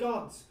wasn't for the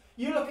gods.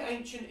 You look at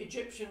ancient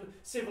Egyptian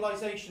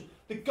civilization,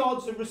 the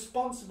gods are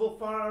responsible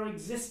for our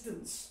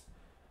existence.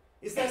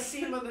 It's their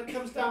semen that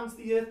comes down to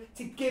the earth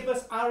to give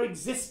us our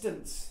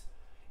existence.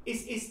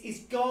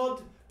 It's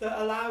God that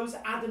allows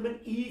Adam and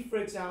Eve, for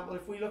example,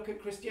 if we look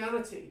at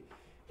Christianity.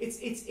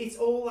 It's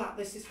all that.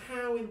 This is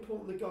how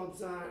important the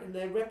gods are, and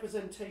their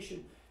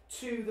representation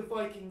to the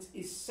Vikings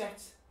is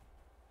set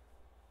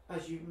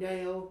as you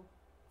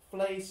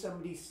flay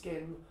somebody's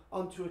skin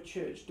onto a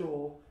church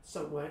door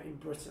somewhere in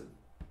Britain.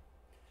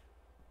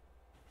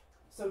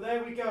 So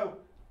there we go.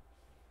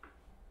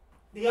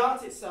 The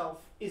art itself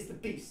is the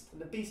beast,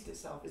 and the beast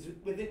itself is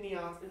within the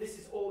art, and this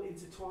is all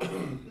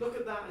intertwined. Look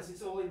at that as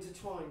it's all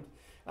intertwined.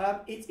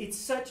 It's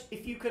such,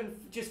 if you can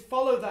just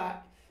follow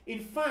that, in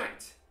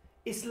fact,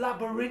 it's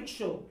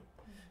labyrinthial.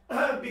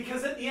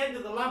 Because at the end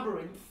of the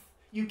labyrinth,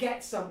 you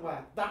get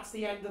somewhere. That's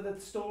the end of the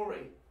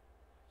story.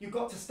 You've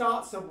got to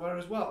start somewhere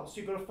as well, so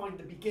you've got to find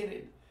the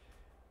beginning.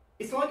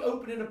 It's like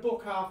opening a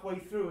book halfway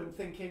through and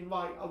thinking,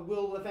 right, I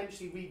will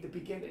eventually read the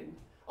beginning.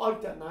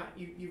 I've done that.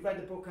 You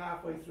read the book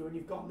halfway through and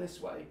you've gone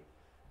this way,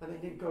 and then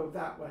you go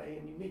that way,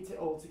 and you meet it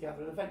all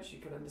together, and eventually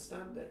you can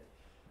understand it.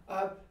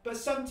 But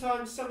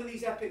sometimes some of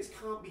these epics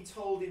can't be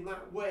told in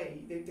that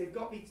way. They've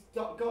got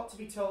to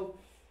be told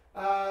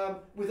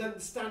with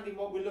understanding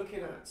what we're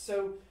looking at.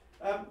 So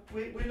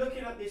we're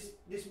looking at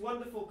this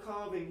wonderful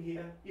carving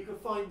here. You can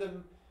find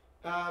them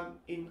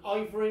in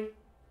ivory.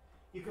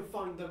 You can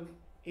find them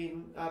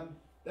in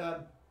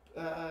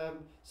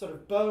sort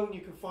of bone.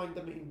 You can find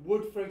them in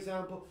wood, for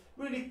example.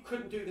 Really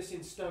couldn't do this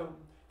in stone.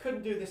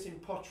 Couldn't do this in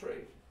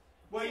pottery.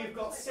 Where you've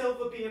got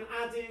silver being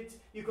added,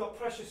 you've got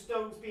precious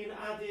stones being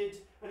added,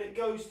 and it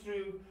goes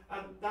through,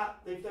 and that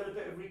they've done a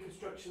bit of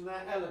reconstruction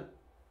there. Ellen?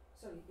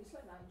 Sorry, it's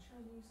like that in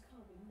Chinese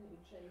carving, isn't it,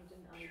 with jade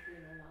and ivory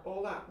and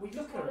All all that. that. We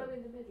look at Hollow it.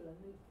 in the middle, and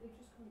they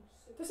just kind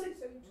of Does it?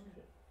 so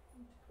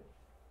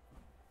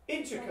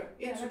intricate.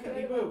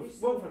 Intricately Yeah,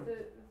 woven.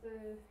 The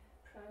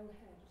crown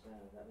head as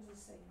well, that was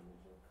the same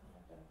as all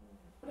carved out.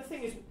 But the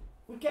thing is,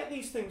 we get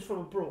these things from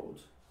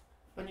abroad,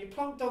 and you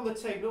plonked on the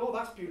table, oh,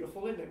 that's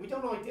beautiful, isn't it? We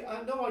don't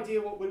have no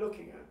idea what we're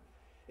looking at.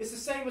 It's the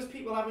same as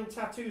people having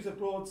tattoos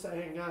abroad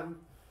saying,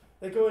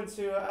 they go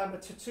into a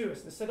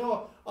tattooist and they said,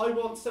 oh, I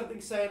want something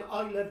saying,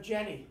 I love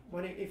Jenny,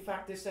 when in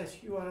fact it says,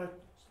 you are,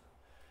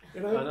 I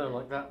know,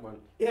 like that one.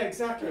 Yeah,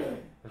 exactly.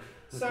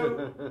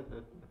 So,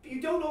 you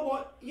don't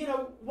know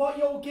what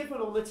you're given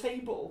on the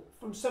table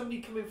from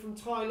somebody coming from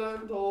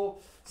Thailand or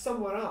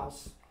somewhere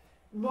else.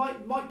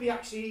 Might be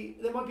actually,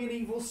 there might be an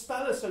evil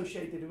spell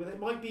associated with it. It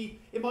might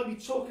be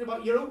talking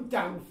about your own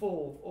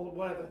downfall or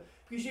whatever.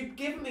 Because you're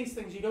given these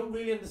things, you don't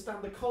really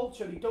understand the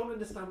culture, you don't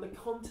understand the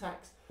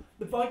context.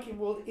 The Viking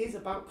world is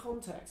about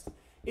context,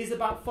 is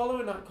about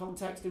following that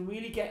context and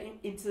really getting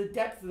into the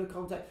depth of the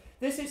context.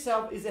 This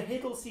itself is a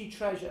Hiddlesea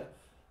treasure.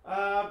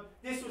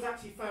 This was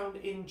actually found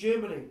in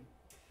Germany.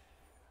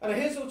 And a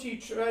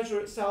Hiddlesea treasure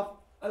itself,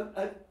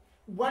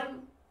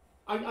 when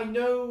I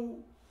know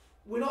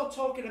we're not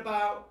talking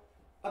about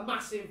a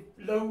massive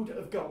load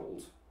of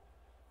gold,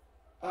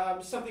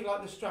 something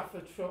like the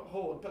Staffordshire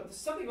Hoard, but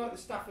something like the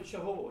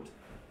Staffordshire Hoard,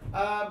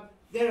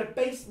 there are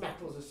base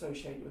metals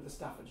associated with the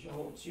Staffordshire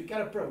Hoard. So you get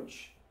a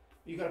brooch,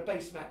 you get a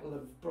base metal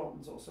of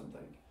bronze or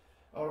something,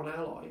 or an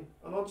alloy,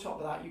 and on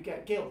top of that you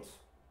get gilt,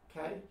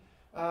 okay?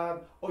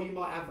 Or you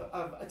might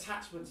have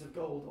attachments of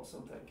gold or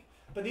something.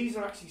 But these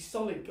are actually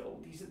solid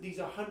gold. These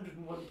are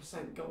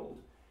 101% gold.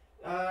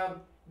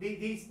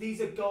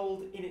 These are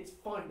gold in its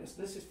finest.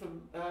 This is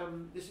from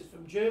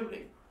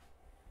Germany.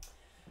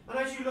 And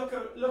as you look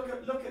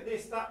at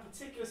this, that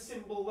particular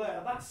symbol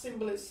there, that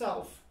symbol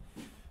itself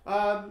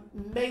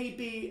may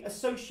be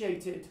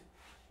associated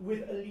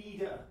with a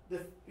leader.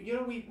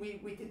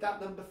 We did that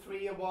number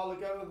 3 a while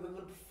ago, and then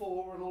number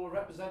 4, and all the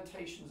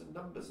representations and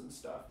numbers and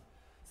stuff.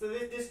 So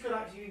this could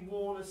actually be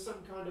worn as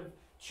some kind of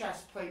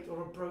chest plate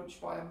or a brooch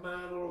by a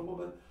man or a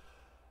woman.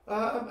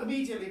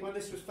 Immediately when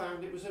this was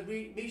found, it was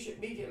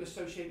immediately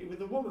associated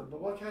with a woman, but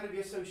why can't it be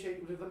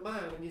associated with a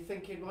man? And you're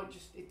thinking, right,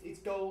 it's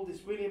gold,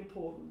 it's really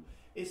important,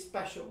 it's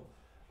special.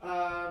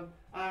 And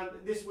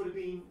this would have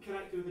been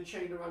connected with a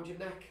chain around your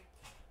neck.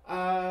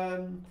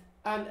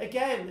 And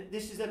again,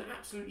 this is an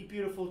absolutely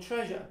beautiful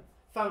treasure.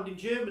 found in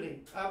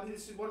Germany.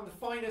 This is one of the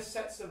finest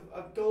sets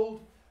of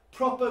gold,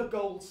 proper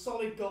gold,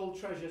 solid gold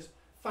treasures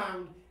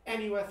found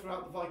anywhere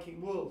throughout the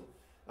Viking world.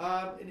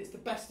 And it's the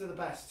best of the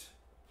best.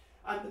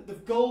 And the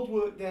gold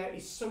work there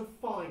is so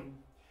fine.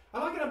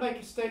 And I'm going to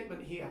make a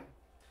statement here.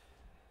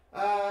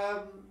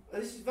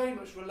 This is very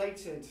much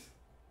related.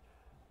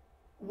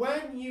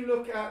 When you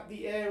look at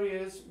the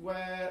areas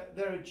where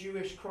there are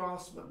Jewish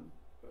craftsmen,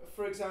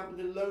 for example,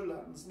 the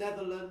lowlands,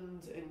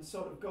 Netherlands, and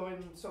sort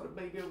of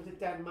maybe over to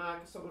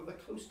Denmark, sort of the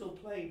coastal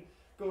plain,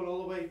 going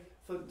all the way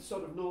for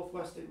sort of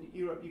northwestern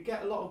Europe, you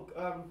get a lot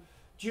of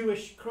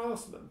Jewish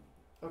craftsmen,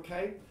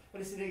 okay?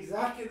 And it's in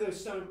exactly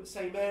those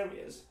same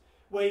areas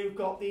where you've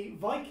got the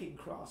Viking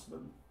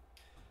craftsmen.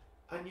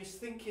 And you're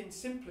thinking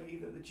simply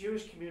that the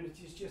Jewish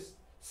community is just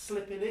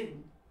slipping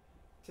in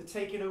to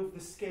taking over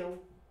the skill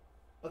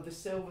of the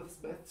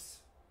silversmiths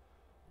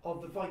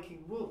of the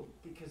Viking world,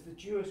 because the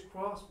Jewish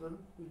craftsmen,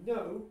 we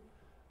know,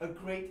 are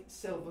great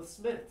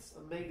silversmiths,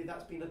 and maybe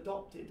that's been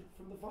adopted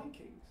from the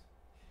Vikings.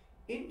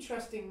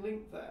 Interesting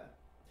link there.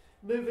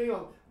 Moving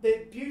on,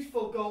 the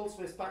beautiful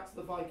goldsmiths back to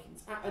the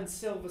Vikings and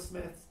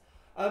silversmiths.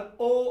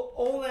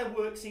 All their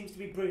work seems to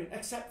be brilliant,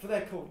 except for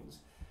their coins.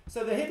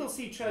 So the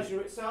Hiddlesea treasure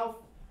itself,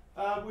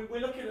 we're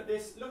looking at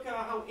this. Look at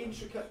how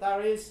intricate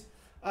that is,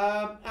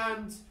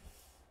 and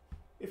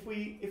if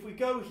we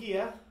go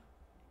here.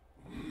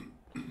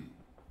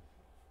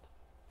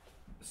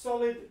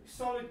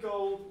 Solid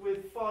gold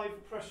with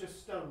 5 precious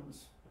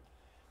stones,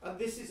 and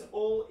this is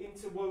all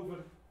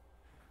interwoven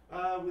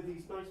with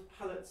these nice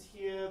pellets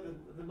here,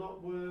 the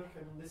knotwork,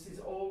 and this is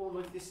all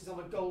on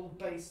a gold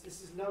base.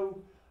 This is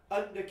no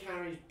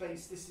undercarriage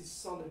base. This is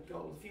solid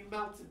gold. If you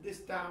melted this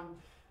down,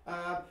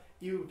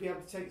 you would be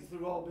able to take it to the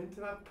roll mint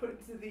and I've put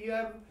it to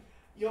the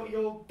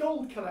your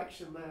gold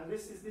collection there.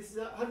 This is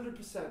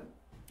 100%,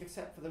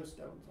 except for those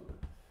stones on it.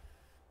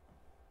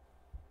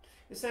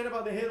 It's saying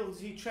about the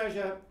Hiddlesea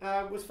treasure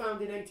was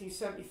found in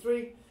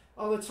 1873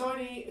 on the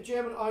tiny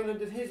German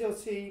island of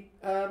Hiddlesea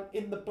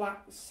in the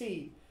Black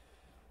Sea.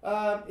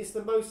 It's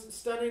the most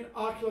stunning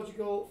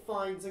archaeological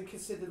finds and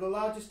considered the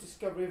largest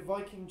discovery of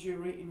Viking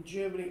jewellery in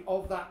Germany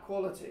of that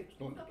quality.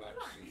 Not the Black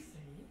Sea.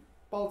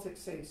 Baltic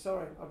Sea,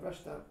 sorry, I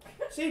rushed that.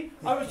 See,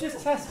 I was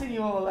just testing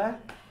you all there.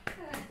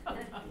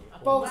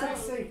 Baltic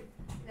Sea.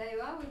 There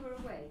you are, we were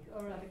awake.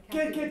 All right.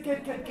 Good.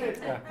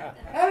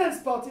 Ellen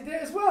spotted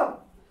it as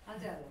well.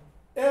 And Ellen.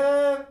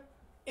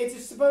 It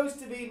is supposed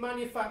to be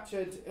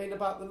manufactured in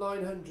about the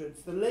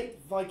 900s, the late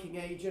Viking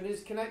Age, and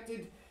is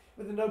connected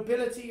with the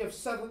nobility of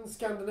southern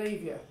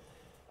Scandinavia,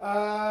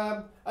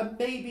 and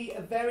maybe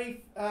a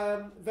very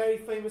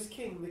famous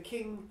king, the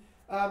King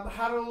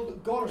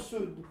Harald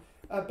Gorsund,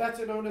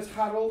 better known as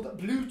Harald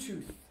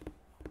Bluetooth,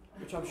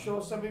 which I'm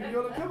sure some of you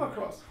will have come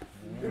across.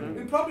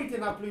 Who probably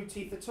didn't have blue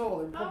teeth at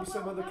all, and probably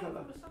some other colour.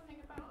 There was something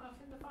about that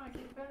in the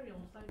Viking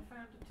burials. They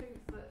found a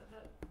tooth that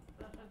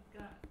had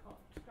got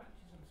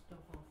scratches and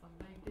stuff off, and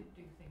they did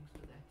do things to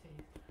their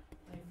teeth.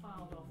 They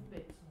filed off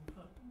bits and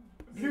put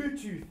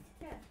Bluetooth.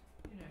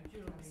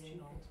 jewellery in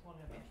or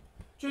whatever.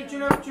 Do you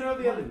know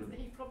the other?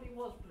 He probably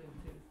was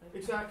Bluetooth.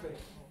 Exactly.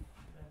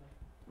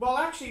 Well,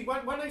 actually,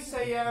 when I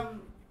say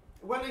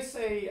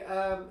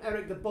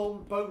Eric the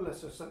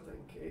Boneless or something,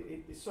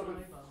 it's sort of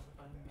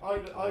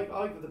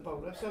either the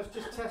Boneless. So I was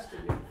just testing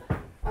you.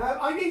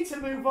 I need to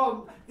move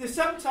on.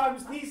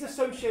 Sometimes these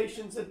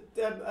associations are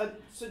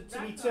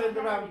to be turned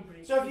around.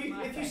 So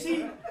if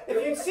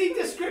you see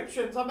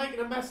descriptions, I'm making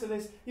a mess of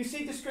this. You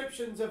see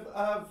descriptions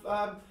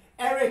of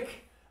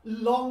Eric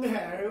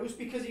Longhair. It was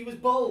because he was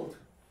bald.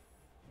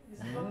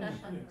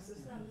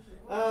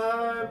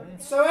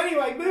 So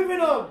anyway, moving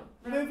on.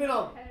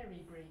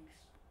 Hairy breeks.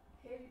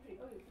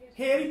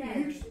 Hairy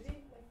breeks.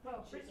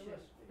 Well, breeches is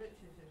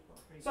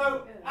what breeks.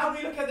 So how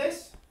we look at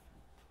this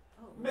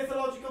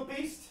mythological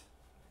beast?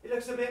 It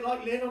looks a bit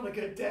like Lynn on a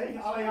good day.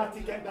 I had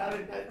to get that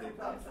in there.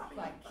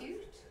 Quite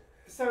cute.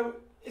 So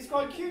it's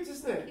quite cute,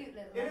 isn't it? Cute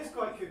little It one. is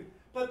quite cute.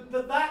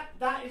 But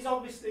that is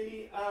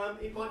obviously,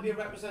 it might be a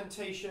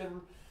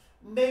representation,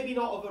 maybe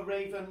not of a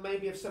raven,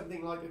 maybe of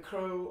something like a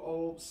crow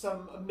or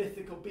some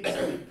mythical beast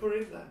that we put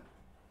in there.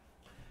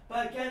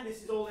 But again,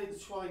 this is all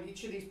intertwined.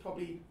 Each of these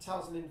probably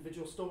tells an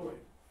individual story.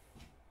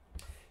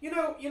 You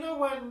know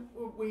when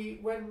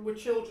we're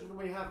children and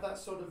we have that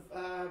sort of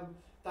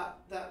that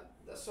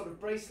sort of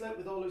bracelet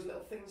with all those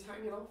little things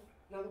hanging off.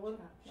 Another one?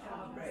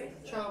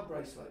 Charm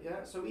bracelet,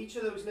 yeah. So each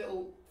of those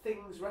little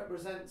things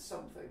represents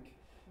something.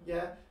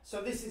 Yeah.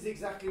 So this is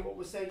exactly what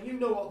we're saying. You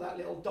know what that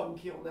little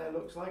donkey on there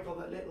looks like, on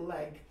that little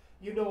leg.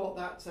 You know what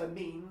that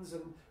means,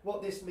 and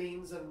what this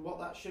means, and what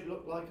that should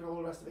look like, and all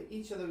the rest of it.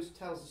 Each of those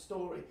tells a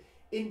story,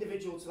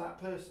 individual to that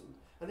person.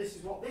 And this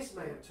is what this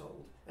may have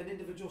told, an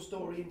individual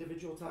story,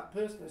 individual to that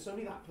person. It's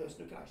only that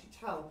person who can actually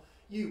tell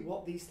you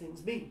what these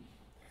things mean.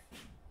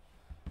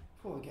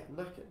 Oh, I'm getting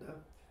knackered now.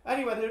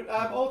 Anyway,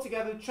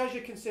 altogether, the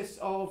treasure consists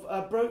of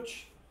a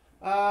brooch,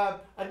 a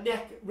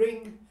neck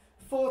ring,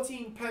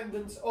 14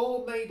 pendants,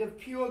 all made of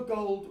pure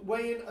gold,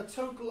 weighing a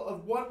total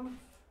of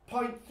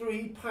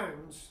 1.3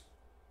 pounds.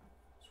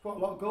 It's quite a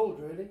lot of gold,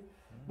 really.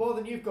 More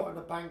than you've got in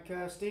the bank,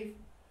 Steve.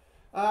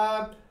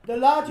 The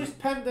largest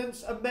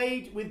pendants are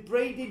made with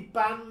braided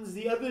bands.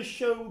 The others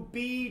show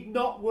bead,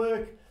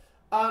 knotwork,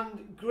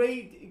 and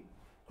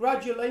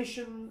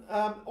gradulation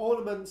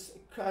ornaments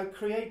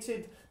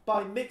created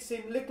by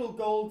mixing little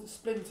gold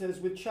splinters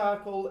with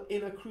charcoal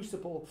in a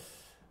crucible.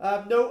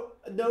 No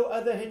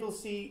other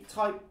Hiddlesea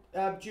type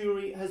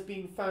jewellery has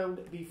been found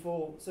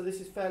before, so this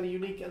is fairly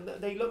unique. And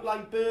they look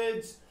like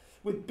birds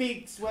with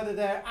beaks, whether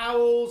they're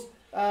owls,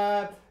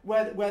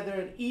 whether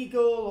an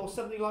eagle or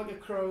something like a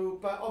crow.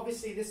 But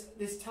obviously,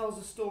 this tells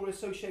a story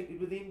associated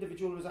with the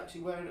individual who was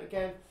actually wearing it.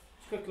 Again,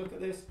 just a quick look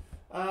at this.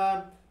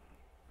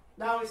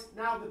 Now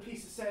the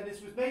piece is said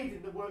this was made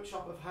in the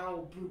workshop of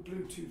Harold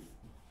Bluetooth.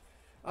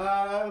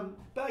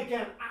 But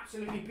again,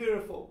 absolutely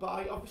beautiful. But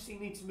I obviously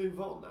need to move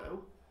on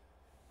now.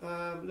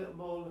 A little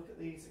more look at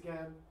these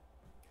again.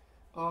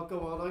 Oh, go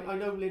on. I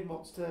know Lynn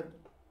wants to,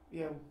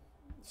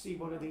 see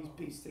one of these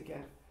beasts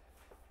again.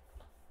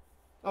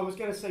 I was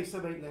going to say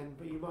something, Lynn,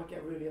 but you might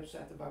get really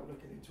upset about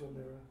looking into a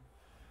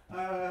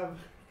mirror.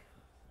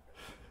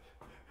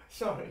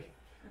 Sorry.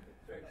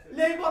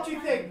 Lynn, what do you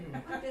think?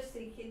 I'm just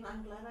thinking,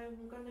 I'm glad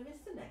I'm going to miss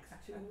the next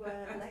two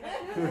lectures.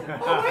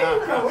 Oh, where are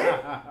you going?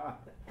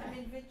 I'm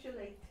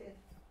invigilated.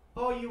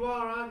 Oh, you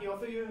are, aren't you? I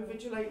thought you were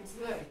invigilating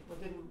today. I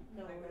didn't.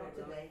 No, not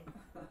today.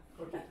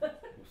 Okay.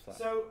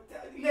 So,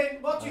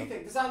 Lynn, what do you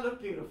think? Does that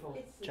look beautiful?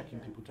 It's Checking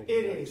super. people taking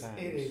It their is. exams.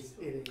 It is.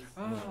 It is.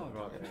 Oh,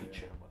 right.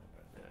 Teacher.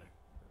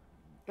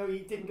 Oh, he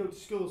didn't go to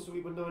school, so he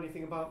wouldn't know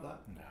anything about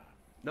that. No.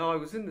 No, I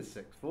was in the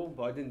sixth form,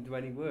 but I didn't do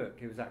any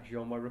work. It was actually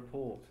on my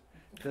report.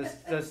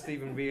 Does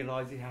Stephen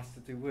realise he has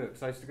to do work?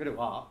 So I used to go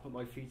up, put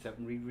my feet up,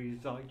 and read Reader's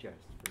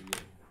Digest for a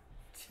year.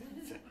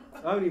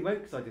 I only went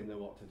because I didn't know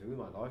what to do with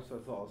my life, so I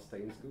thought I'd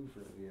stay in school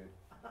for another year.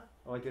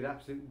 I did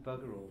absolutely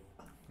bugger all.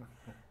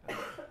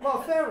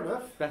 Well, fair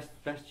enough.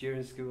 Best year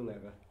in school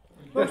ever.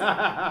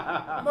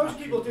 Most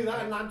people do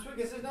that in Llantwit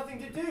because there's nothing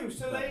to do.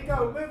 So there you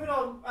go. Moving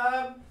on.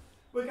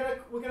 We're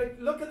gonna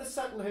look at the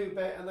Sutton Hoo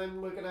bit, and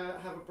then we're gonna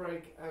have a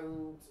break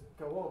and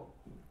go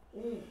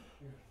on.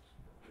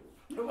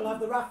 And we'll have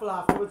the raffle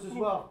afterwards as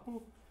well.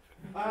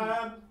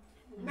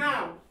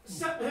 Now,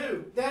 Sutton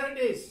Hoo. There it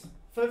is.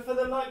 For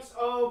the likes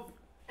of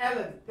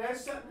Ellen.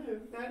 There's Sutton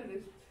Hoo. There it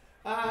is.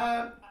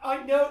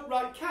 I know,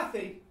 right,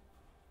 Kathy.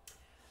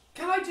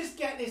 Can I just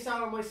get this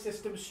out of my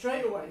system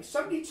straight away?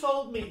 Somebody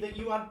told me that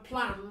you had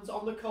plans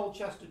on the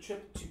Colchester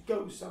trip to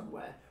go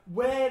somewhere.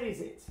 Where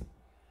is it?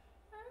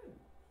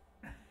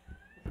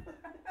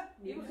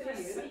 You Was could it a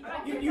use it.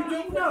 secret? You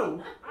don't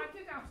know? I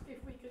did ask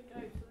if we could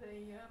go to the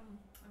St.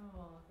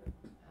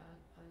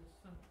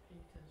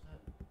 Peter's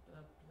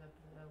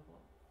at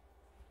what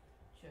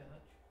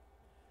church?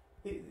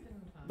 Didn't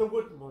I? The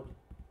wooden one.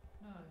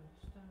 No,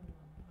 the stone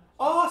one.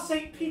 Oh,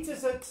 St.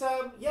 Peter's at,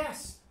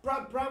 yes,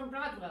 Bradwell.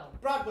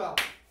 Bradwell.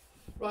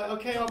 Right,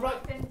 okay, I'll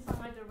write.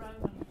 Inside a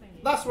Roman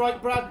thingy. That's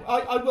right, Brad.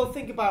 I will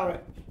think about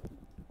it.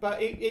 But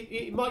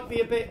it might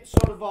be a bit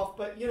sort of off.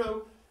 But,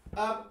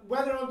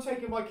 whether I'm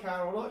taking my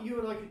car or not, you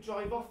and I could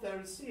drive off there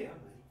and see it.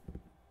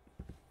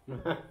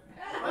 It's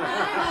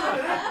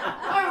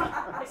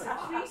a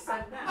tree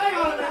set now. Hang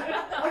on a minute.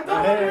 I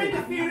don't want to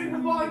interfere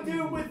with what I'm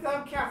doing with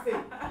Kathy.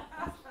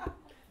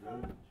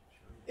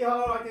 Yeah,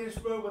 all right, there's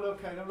Roman.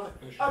 Okay, no, right.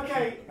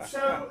 Okay,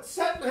 so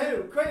Sutton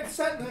Hoo, created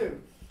Sutton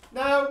Hoo.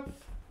 Now,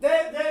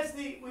 there's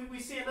we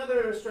see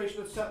another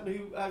illustration of Sutton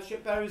Hoo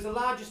ship burials, the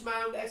largest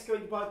mound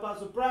excavated by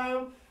Basil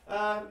Brown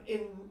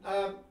in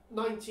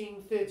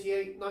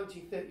 1938,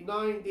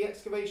 1939. The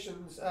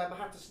excavations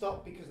had to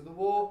stop because of the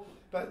war,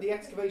 but the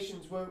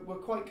excavations were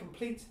quite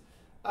complete.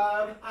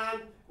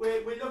 And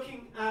we're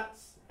looking at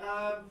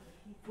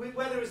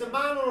whether it's a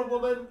man or a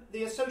woman,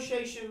 the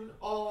association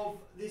of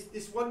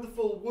this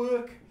wonderful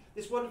work,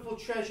 this wonderful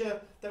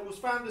treasure that was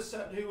found at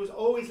Sutton Hoo, has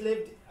always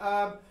lived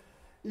up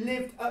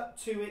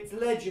to its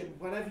legend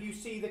whenever you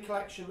see the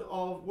collection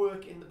of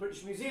work in the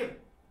British Museum.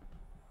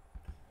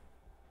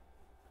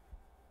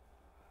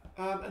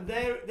 And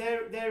there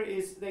it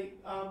is.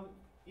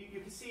 You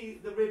can see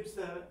the ribs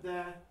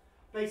there.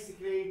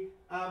 Basically,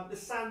 the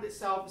sand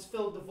itself is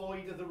filled the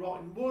void of the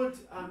rotten wood.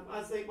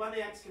 When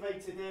they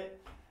excavated it,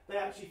 they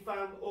actually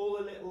found all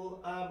the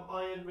little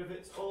iron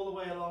rivets all the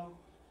way along,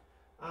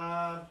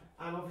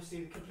 and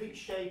obviously the complete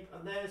shape.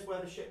 And there's where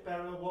the ship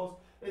burial was.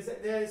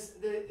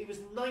 It was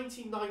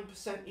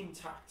 99%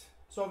 intact.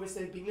 So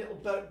obviously there'd been little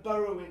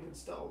burrowing and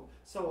so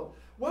on.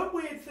 One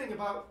weird thing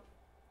about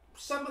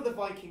some of the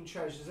Viking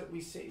treasures that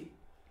we see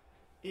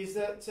is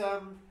that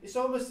it's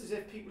almost as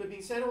if people have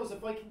been saying, "Oh, there's a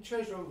Viking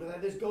treasure over there.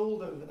 There's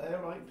gold over there,"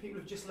 right? And people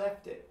have just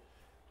left it,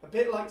 a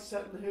bit like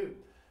Sutton Hoo.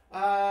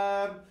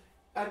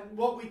 And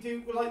what we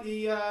do, like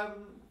the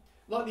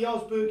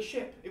Osberg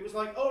ship, it was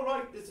like, "Oh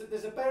right,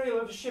 there's a burial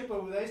of a ship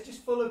over there. It's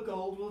just full of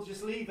gold. We'll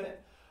just leave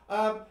it."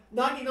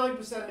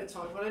 99% of the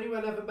time, when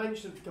anyone ever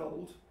mentions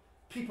gold,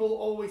 people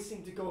always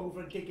seem to go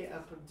over and dig it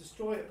up and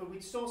destroy it. But we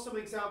saw some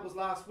examples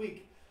last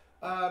week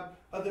of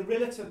the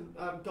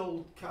Rilliton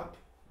gold cup.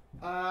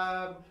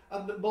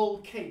 and the Mole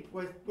Cape,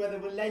 where there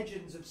were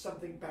legends of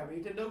something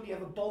buried, and nobody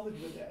ever bothered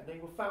with it, and they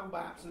were found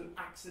by absolute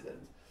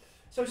accident.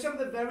 So some of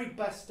the very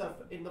best stuff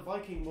in the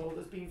Viking world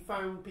has been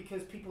found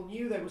because people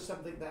knew there was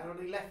something there and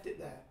they left it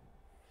there.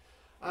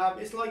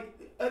 It's like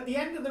at the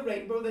end of the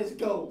rainbow there's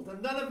gold,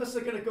 and none of us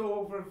are going to go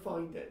over and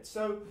find it.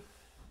 So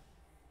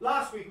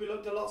last week we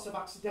looked at lots of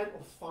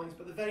accidental finds,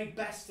 but the very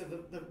best of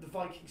the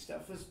Viking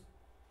stuff was,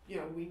 you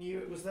know, we knew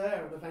it was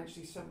there and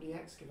eventually somebody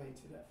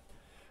excavated it.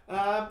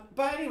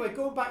 But anyway,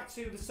 going back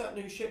to the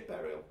Sutton Hoo ship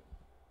burial.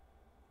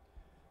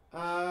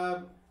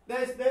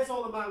 There's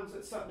all the mounds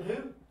at Sutton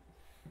Hoo.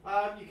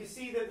 You can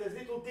see that there's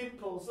little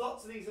dimples.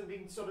 Lots of these have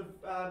been sort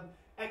of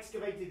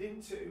excavated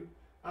into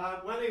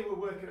when they were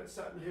working at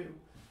Sutton Hoo.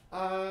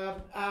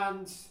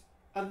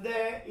 And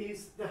there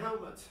is the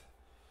helmet.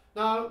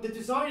 Now, the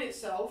design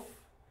itself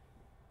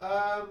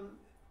and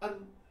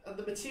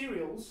the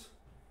materials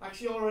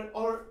actually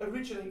are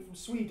originally from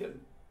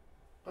Sweden,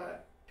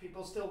 but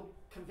people still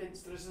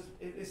convinced that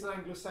it's an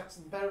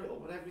Anglo-Saxon burial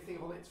when everything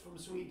on it's from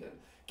Sweden.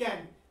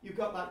 Again, you've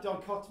got that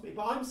dichotomy,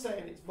 but I'm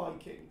saying it's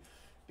Viking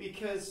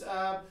because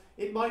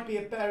it might be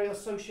a burial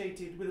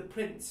associated with a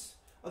prince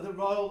of the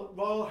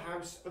royal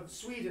house of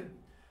Sweden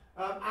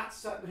at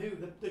Sutton Hoo.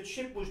 The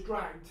ship was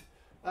dragged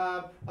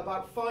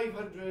about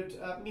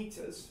 500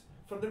 metres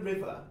from the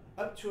river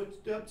up to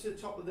the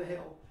top of the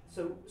hill.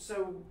 So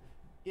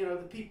you know,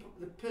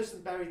 the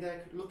person buried there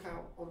could look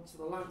out onto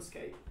the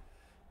landscape.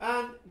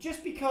 And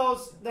just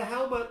because the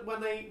helmet,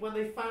 when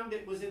they found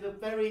it, was in a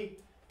very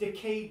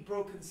decayed,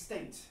 broken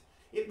state,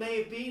 it may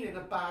have been in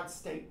a bad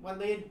state when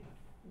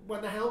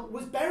the helmet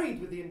was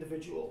buried with the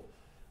individual.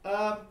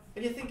 And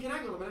you're thinking,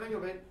 hang on a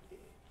minute.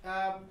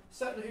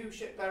 Sutton Hoo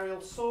ship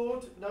burial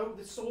sword. No,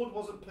 the sword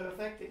wasn't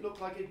perfect. It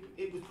looked like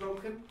it was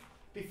broken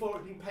before it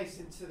had been placed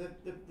into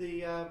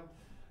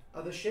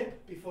the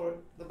ship, before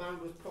the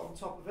mound was put on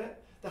top of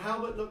it. The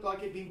helmet looked like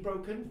it had been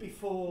broken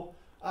before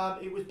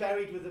it was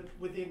buried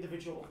with the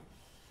individual.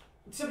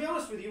 To be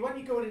honest with you, when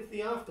you go into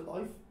the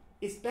afterlife,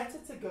 it's better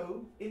to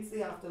go into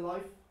the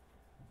afterlife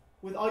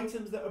with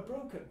items that are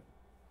broken.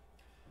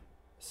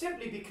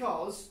 Simply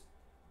because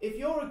if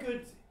you're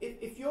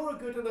a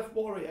good enough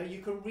warrior,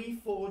 you can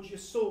reforge your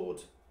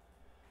sword.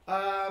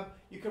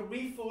 You can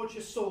reforge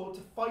your sword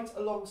to fight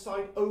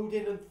alongside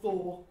Odin and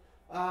Thor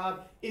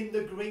in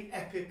the great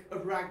epic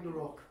of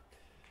Ragnarok.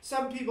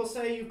 Some people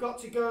say you've got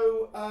to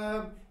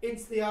go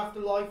into the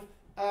afterlife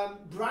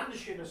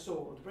brandishing a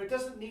sword, but it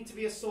doesn't need to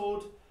be a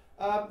sword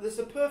that's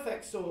a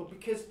perfect sword,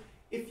 because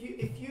if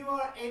you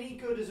are any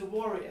good as a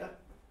warrior,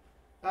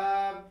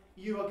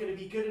 you are going to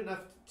be good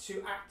enough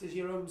to act as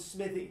your own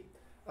smithy,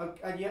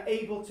 and you're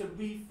able to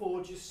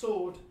reforge your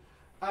sword.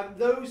 And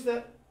those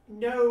that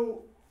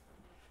know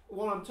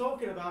what I'm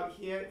talking about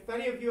here, if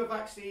any of you have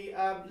actually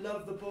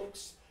loved the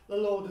books The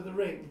Lord of the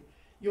Ring,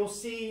 you'll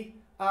see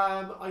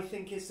I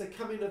think it's the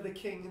Coming of the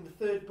King in the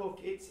third book.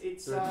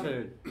 It's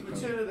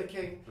Return of the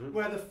King,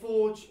 where the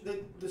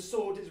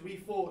sword is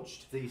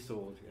reforged. The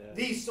sword, yeah.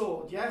 The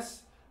sword,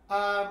 yes.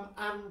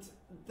 And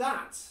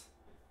that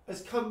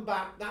has come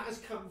back. That has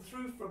come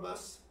through from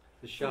us.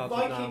 The from shards of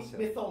Viking Narsil.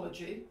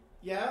 mythology,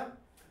 yeah.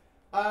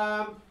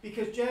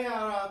 Because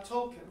J.R.R.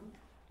 Tolkien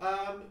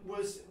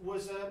was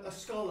a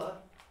scholar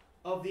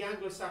of the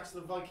Anglo-Saxon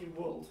and Viking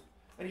world.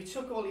 And he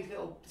took all these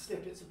little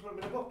snippets and put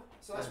them in a book.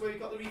 So that's where you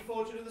got the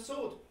reforging of the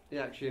sword. He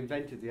actually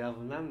invented the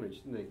Elven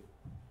language, didn't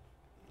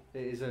he?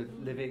 It is a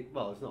living,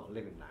 well, it's not a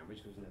living language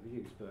because it's never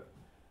used, but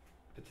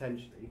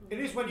potentially. It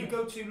is when you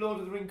go to Lord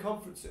of the Ring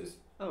conferences.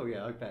 Oh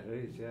yeah, I bet it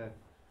is, yeah.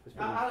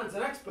 Alan's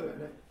an expert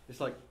in it. It's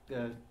like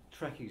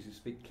Trekkies who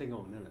speak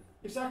Klingon, isn't it?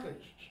 Exactly.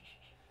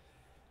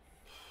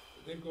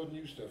 They've got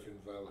new stuff in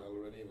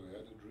Valhalla anyway. I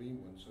had a dream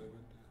once, I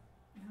went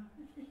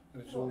there.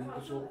 And it's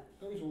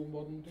all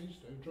modern day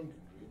stuff, drunken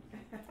dream.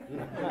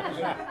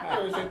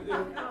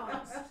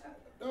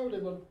 No, they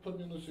were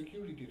putting in the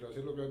security detail. I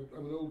said, look,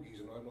 I'm an old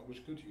geezer and I'm not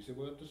much good to you. He said,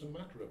 well, that doesn't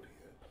matter up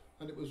here.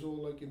 And it was all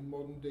like in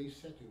modern day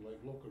setting, like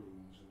locker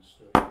rooms and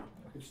stuff.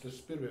 It's the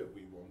spirit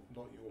we want,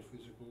 not your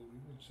physical.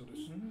 So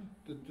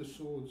the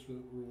swords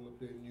were all up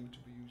there new to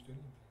be used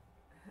anyway.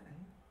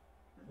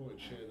 I would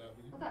share that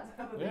with you. Well, that's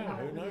probably how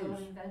who it was all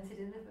knows? invented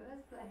in the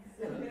first place.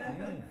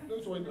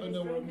 That's why I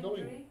know where I'm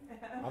going.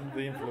 Under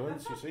the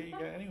influence, you see, you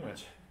get anywhere.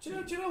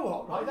 Do you know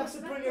what, right? That's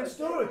a brilliant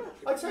story.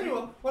 I tell you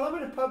what, well, I'm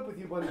in a pub with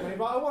you one day,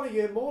 but I want to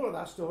hear more of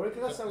that story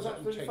because that sounds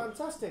absolutely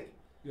fantastic.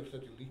 You have to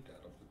delete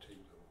that off the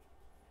tape,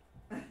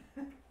 though.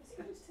 Has he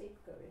got his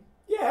tape going?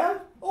 Yeah,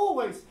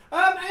 always.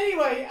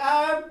 Anyway,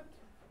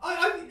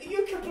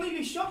 you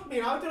completely shocked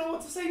me. I don't know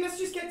what to say. Let's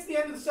just get to the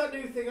end of the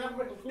Sutton Hoo thing.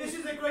 This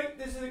is a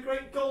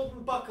great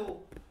golden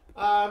buckle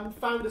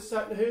found at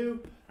Sutton Hoo,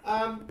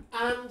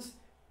 and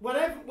when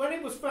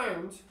it was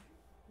found,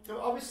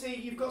 obviously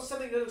you've got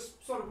something that's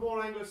sort of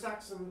more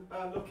Anglo-Saxon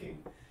looking,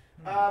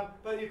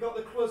 but you've got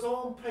the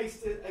cloison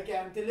pasted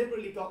again.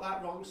 Deliberately got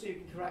that wrong, so you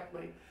can correct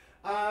me.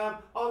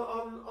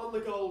 On the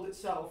gold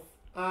itself,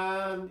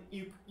 and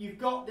you've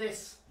got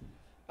this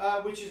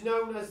which is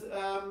known as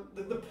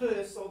the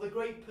purse, or the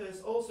Great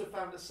Purse, also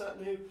found at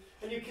Sutton Hoo.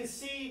 And you can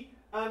see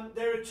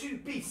there are two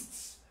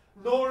beasts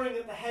gnawing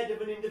at the head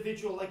of an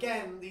individual.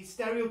 Again, the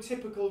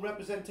stereotypical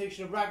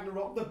representation of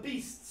Ragnarok, the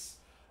beasts.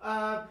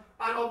 And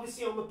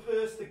obviously on the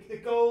purse, the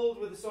gold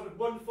with a sort of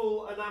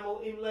wonderful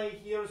enamel inlay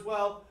here as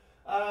well.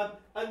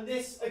 And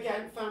this,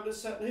 again, found at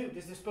Sutton Hoo.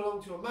 Does this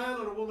belong to a man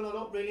or a woman? I'm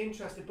not really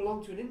interested. It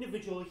belonged to an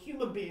individual, a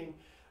human being,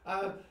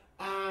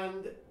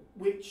 and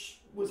which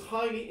was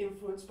highly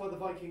influenced by the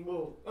Viking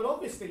world. And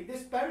obviously,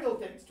 this burial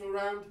dates to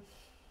around,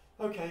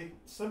 okay,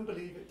 some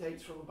believe it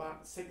dates from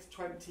about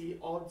 620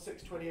 on,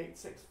 628,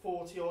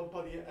 640 odd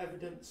by the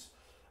evidence,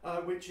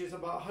 which is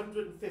about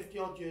 150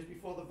 odd years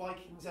before the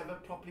Vikings ever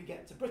properly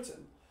get to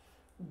Britain.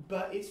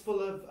 But it's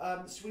full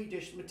of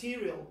Swedish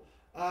material.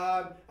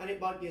 And it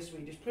might be a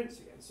Swedish prince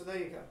again. So there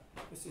you go.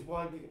 This is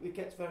why it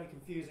gets very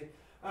confusing.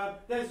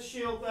 There's a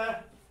shield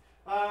there.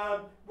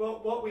 Well,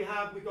 what we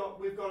have, we've got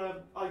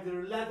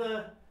either a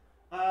leather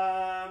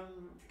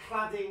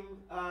cladding,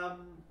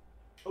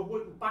 a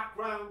wooden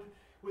background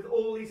with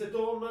all these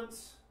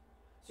adornments.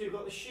 So you've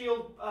got the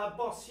shield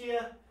boss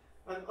here,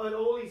 and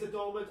all these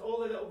adornments,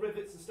 all the little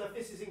rivets and stuff.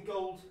 This is in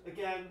gold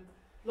again.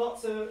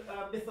 Lots of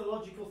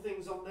mythological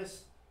things on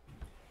this.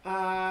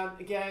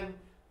 Again,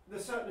 the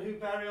Sutton Hoo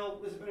burial,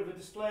 there's a bit of a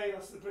display.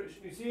 That's the British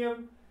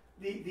Museum.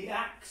 The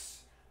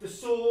axe, the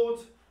sword,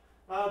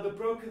 the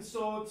broken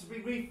sword to be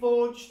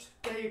reforged.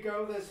 There you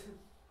go. There's a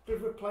bit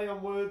of a play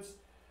on words.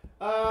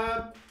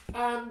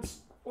 And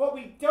what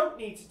we don't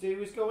need to do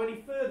is go any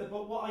further.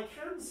 But what I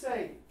can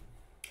say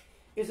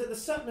is that the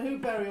Sutton Hoo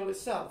burial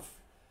itself,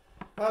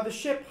 the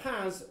ship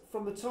has,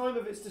 from the time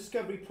of its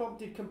discovery,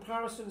 prompted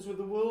comparisons with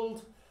the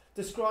world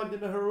described in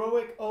the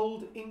heroic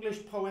Old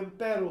English poem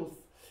Beowulf,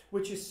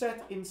 which is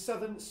set in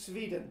southern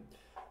Sweden.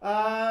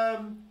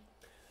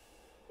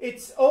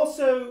 It's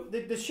also,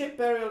 the ship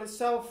burial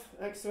itself,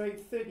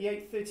 excavated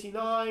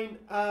 38-39,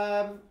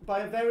 by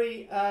a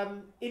very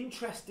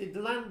interested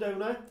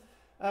landowner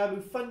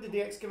who funded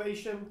the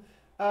excavation.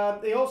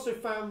 They also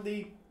found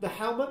the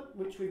helmet,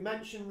 which we've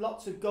mentioned,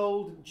 lots of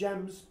gold and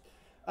gems,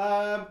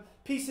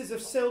 pieces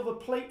of silver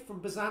plate from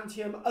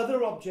Byzantium,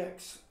 other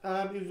objects.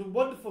 It was a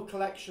wonderful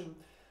collection.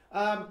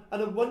 And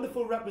a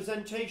wonderful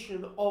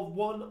representation of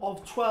one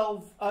of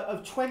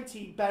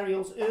 20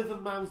 burials,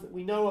 earthen mounds that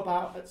we know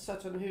about at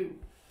Sutton Hoo.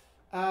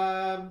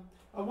 And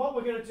what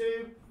we're going to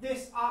do,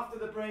 this after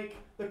the break,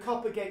 the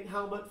Coppergate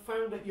helmet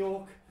found at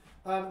York,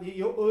 the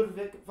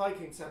Llantwit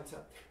Viking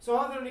Centre. So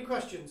are there any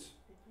questions?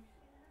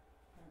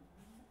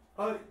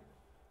 Jorvik.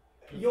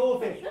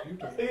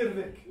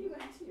 Llantwit. You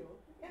went to York?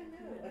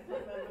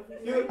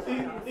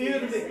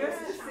 Llantwit.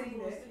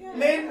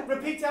 Lynn,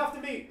 repeat after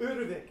me.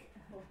 Llantwit.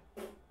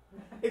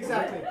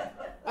 Exactly.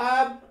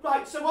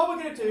 Right, so what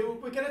we're going to do,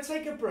 we're going to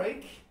take a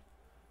break.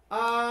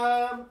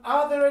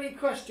 Are there any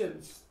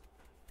questions?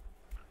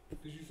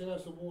 Did you say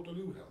that's the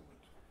Waterloo helmet?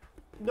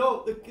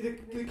 No, the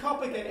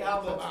Coppergate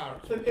helmet.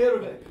 The Sorry.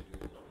 Llantwit.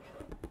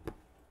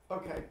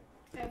 Okay.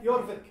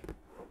 Jorvik.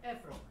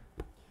 Everett.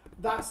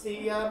 That's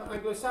the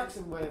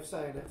Anglo-Saxon way of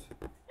saying it.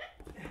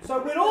 So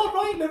we're all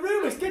right in the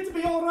room. It's good to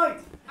be all right.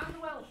 And the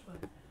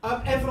Welshman.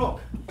 Evrock.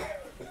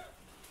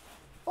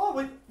 Oh,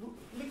 we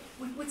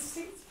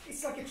see.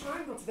 It's like a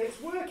triangle today.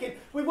 It's working.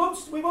 We won't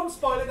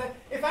spoil it. There.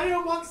 If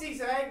anyone wants these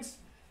eggs,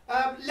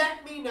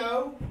 let me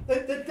know.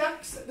 The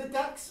ducks.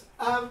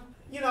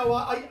 You know,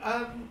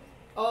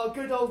 our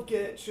good old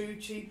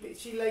Gertrude.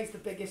 She lays the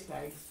biggest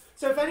eggs.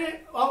 So if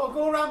I'll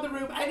go around the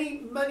room. Any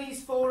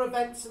monies for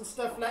events and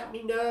stuff, let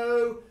me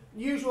know.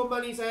 Usual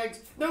monies,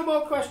 eggs. No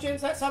more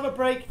questions. Let's have a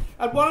break.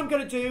 And what I'm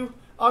going to do,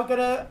 I'm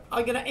gonna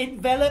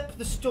envelop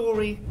the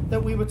story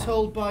that we were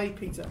told by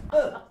Peter.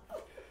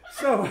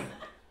 So.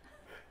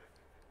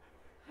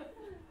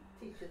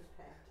 Teacher's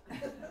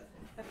pet.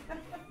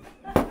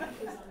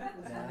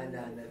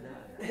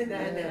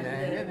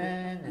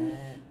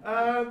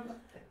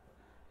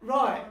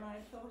 Right.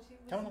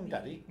 Come on,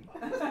 Daddy.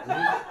 I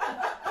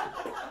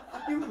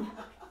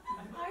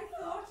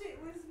thought it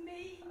was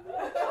me.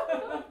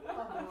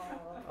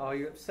 Are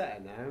you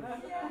upset now?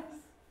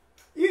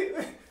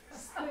 Yes.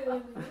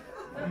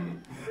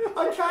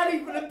 I can't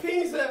even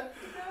appease her.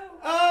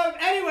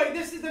 Anyway,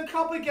 this is the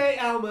Coppergate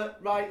helmet,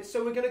 right?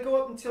 So we're going to go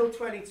up until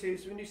 22,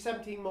 so we're going to do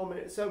 17 more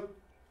minutes. So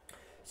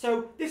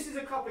this is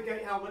a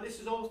Coppergate helmet. This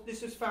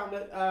was found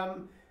at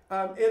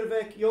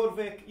Llantwit,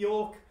 Jorvik,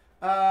 York,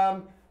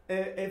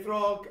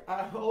 Efrog,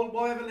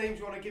 whatever names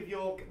you want to give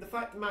York. The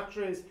fact of the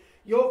matter is,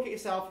 York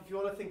itself, if you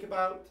want to think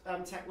about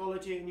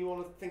technology and you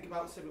want to think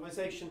about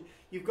civilization,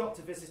 you've got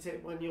to visit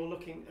it when you're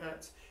looking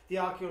at the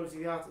archaeology,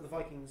 the art of the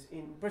Vikings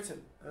in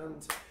Britain.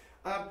 And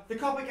the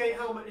Coppergate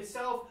helmet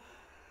itself,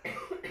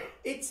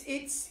 it's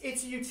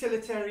a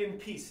utilitarian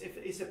piece.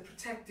 It's a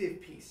protective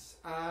piece.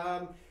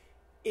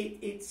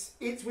 It's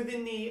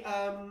within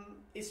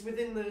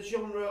the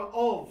genre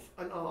of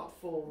an art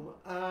form,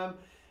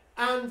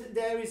 and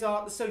there is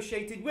art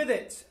associated with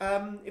it.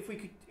 If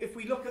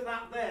we look at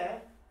that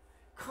there,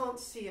 Can't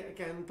see it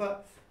again,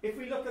 but if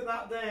we look at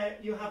that there,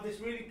 you have this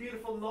really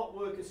beautiful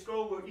knotwork and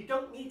scrollwork. You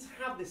don't need to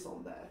have this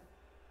on there,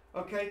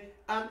 okay?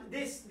 And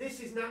this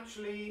is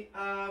naturally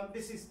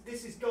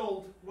this is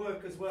gold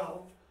work as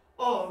well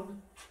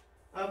on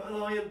an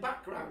iron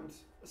background.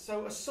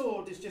 So a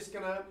sword is just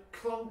going to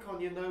clonk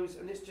on your nose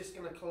and it's just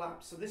going to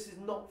collapse. So this is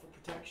not for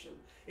protection.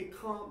 It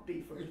can't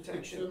be for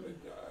protection.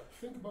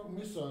 Think about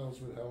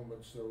missiles with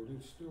helmets, though.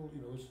 It's still,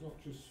 you know, it's not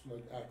just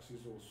like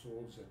axes or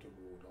swords that are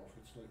ward off.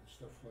 It's like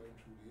stuff flying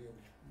through the air,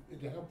 which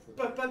it'd help for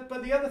that.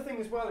 But the other thing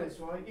as well is,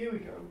 right, here we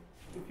go.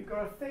 If you've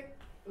got a thick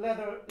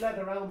leather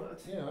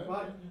helmet,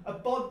 right, a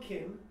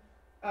bodkin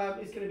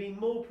is going to be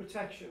more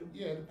protection.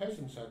 Yeah, the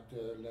peasants had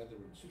leather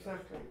and stuff.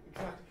 Exactly.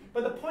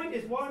 But the point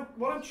is, what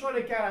I'm trying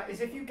to get at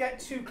is, if you get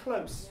too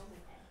close,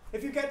 to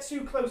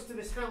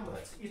this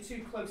helmet, you're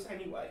too close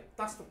anyway.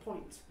 That's the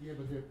point. Yeah,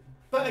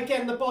 but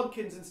again, the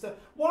bodkins and stuff.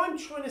 What I'm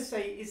trying to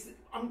say is, that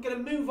I'm going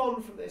to move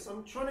on from this.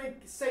 I'm trying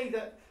to say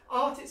that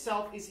art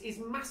itself is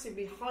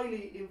massively,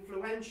 highly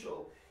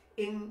influential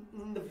in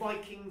the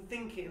Viking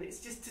thinking. It's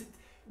just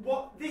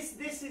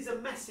this is a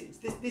message.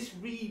 This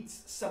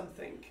reads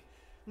something.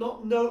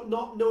 Not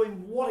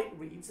knowing what it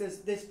reads.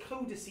 There's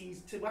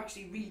codices to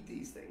actually read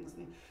these things,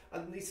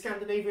 and the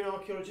Scandinavian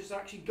archaeologists are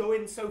actually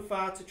going so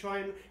far to try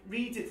and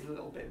read it a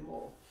little bit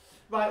more.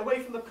 Right, away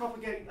from the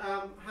Coppergate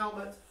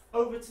helmet,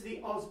 over to the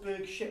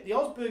Osberg ship. The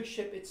Osberg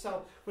ship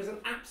itself was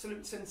an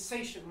absolute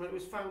sensation when it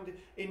was found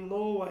in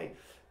Norway.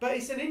 But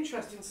it's an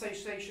interesting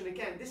sensation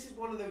again. This is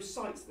one of those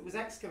sites that was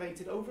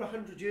excavated over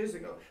 100 years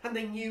ago, and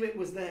they knew it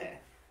was there.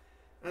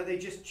 They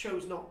just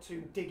chose not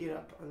to dig it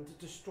up and to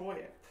destroy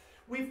it.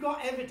 We've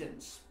got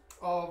evidence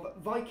of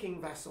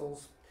Viking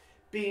vessels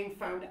being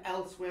found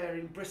elsewhere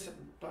in Britain,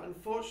 but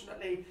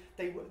unfortunately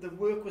the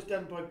work was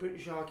done by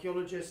British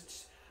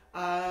archaeologists,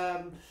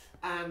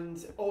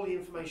 and all the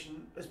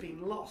information has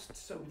been lost.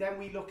 So then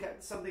we look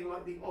at something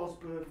like the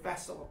Osberg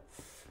vessel.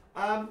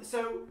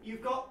 So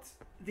you've got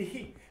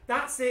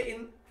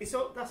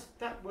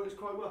that works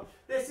quite well.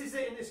 This is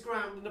it in this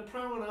ground, and the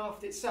prow and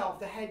aft itself,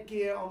 the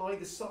headgear on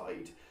either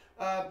side,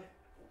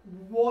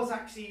 was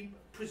actually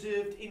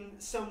preserved in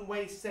some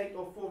way, shape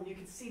or form. You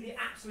can see the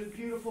absolute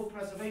beautiful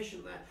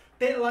preservation there.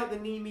 Bit like the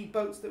Nemi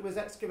boats that was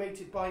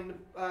excavated by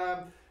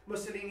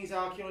Mussolini's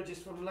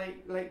archaeologists from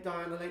Lake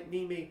Diana, Lake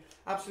Nemi.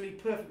 Absolutely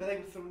perfect. But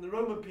then from the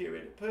Roman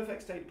period,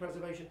 perfect state of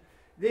preservation.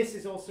 This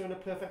is also in a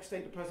perfect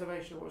state of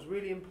preservation. What was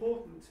really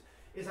important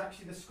is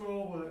actually the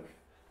scrollwork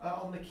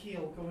on the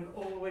keel going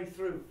all the way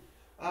through.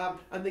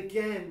 And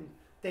again,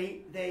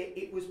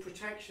 it was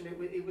protection.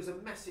 It was a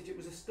message. It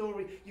was a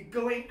story. You're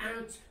going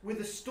out with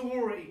a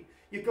story.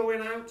 You're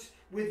going out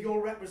with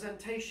your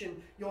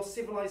representation, your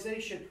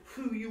civilization,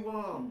 who you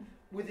are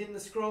within the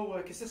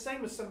scrollwork. It's the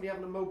same as somebody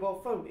having a mobile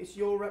phone. It's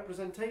your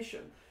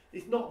representation.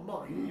 It's not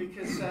mine,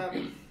 because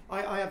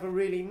I have a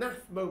really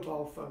naff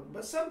mobile phone.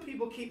 But some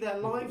people keep their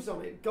lives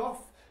on it.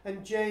 Goff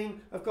and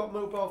Jane have got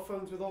mobile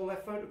phones with all their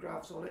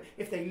photographs on it.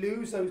 If they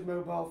lose those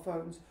mobile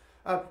phones,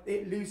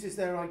 it loses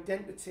their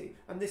identity.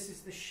 And this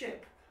is the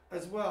ship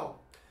as well.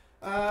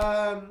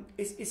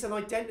 It's an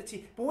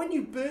identity. But when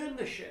you burn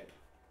the ship,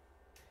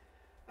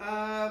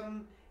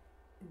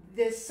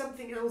 there's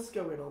something else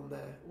going on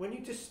there.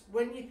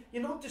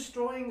 You're not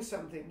destroying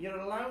something, you're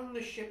allowing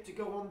the ship to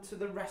go on to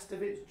the rest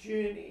of its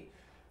journey,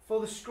 for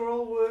the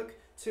scrollwork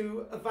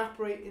to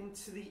evaporate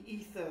into the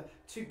ether,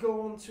 to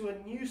go on to a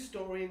new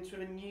story,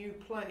 into a new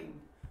plane.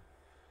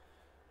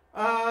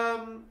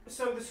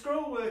 So the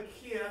scrollwork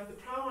here, the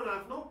prow and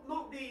aft,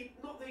 not the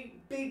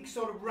big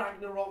sort of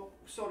Ragnarok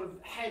sort of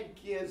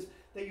headgears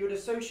that you would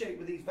associate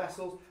with these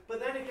vessels,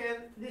 but then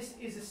again, this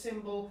is a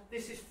symbol.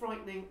 This is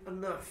frightening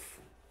enough.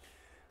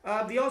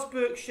 The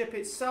Osberg ship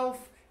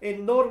itself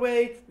in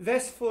Norway,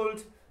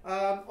 Vestfold,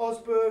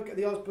 Osberg,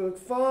 the Osberg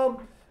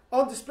farm,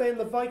 on display in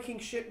the Viking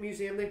ship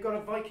museum. They've got a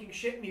Viking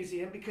ship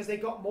museum because they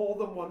got more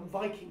than one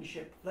Viking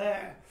ship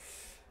there.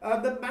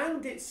 The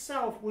mound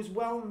itself was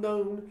well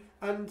known,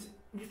 and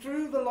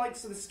through the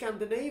likes of the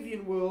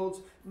Scandinavian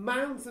world,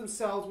 mounds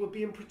themselves were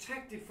being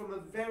protected from a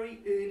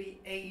very early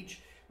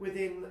age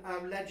within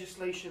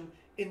legislation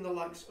in the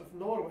likes of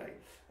Norway.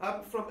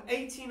 From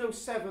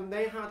 1807,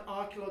 they had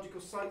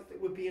archaeological sites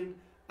that were being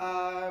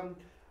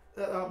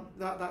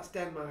that's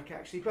Denmark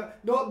actually,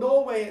 but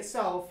Norway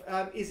itself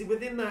is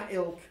within that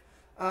ilk.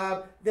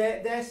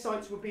 Their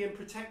sites were being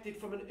protected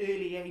from an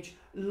early age,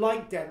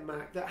 like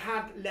Denmark, that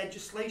had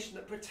legislation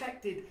that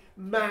protected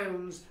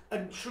mounds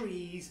and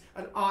trees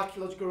and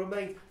archaeological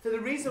remains. So the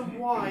reason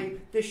why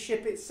the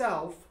ship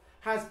itself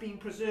has been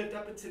preserved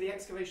up until the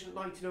excavation in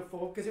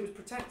 1904, because it was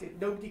protected.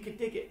 Nobody could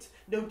dig it.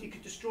 Nobody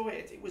could destroy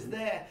it. It was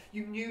there.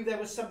 You knew there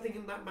was something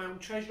in that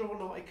mound, treasure or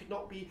not. It could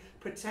not be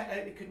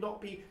it could not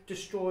be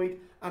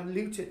destroyed and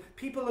looted.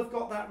 People have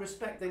got that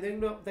respect.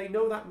 They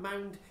know that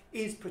mound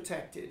is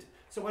protected.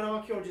 So when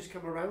archaeologists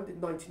come around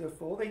in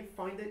 1904, they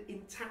find an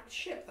intact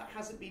ship that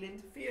hasn't been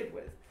interfered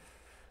with.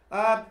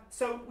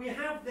 So we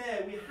have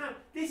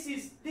this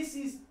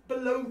is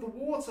below the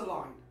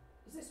waterline.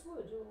 Is this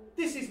wood or?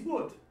 This is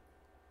wood.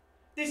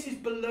 This is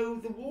below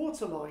the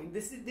waterline.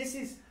 This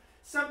is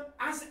some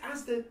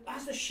as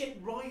the ship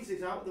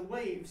rises out of the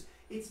waves.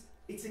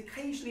 It's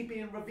occasionally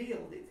being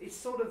revealed.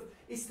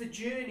 It's the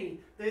journey,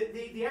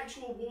 the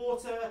actual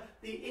water,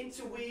 the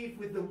interweave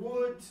with the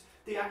wood,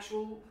 the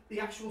actual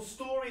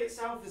story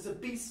itself. There's a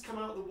beast come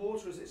out of the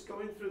water as it's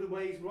going through the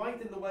waves,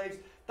 riding the waves.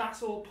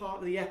 That's all part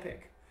of the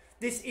epic.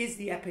 This is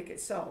the epic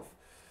itself.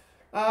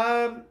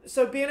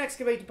 So being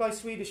excavated by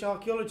Swedish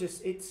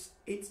archaeologists, it's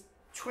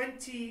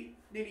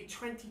nearly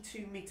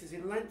 22 meters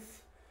in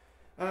length.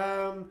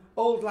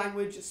 Old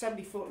language,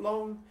 70 foot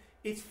long.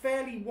 It's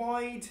fairly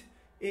wide.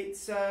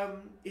 It's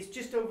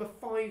just over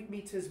 5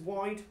 meters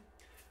wide,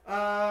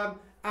 and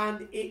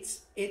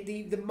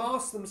the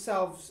masts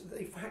themselves that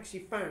they've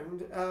actually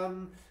found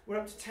were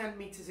up to 10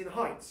 meters in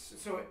height.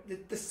 So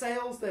the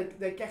sails they're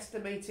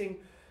guesstimating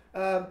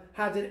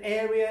had an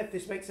area, if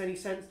this makes any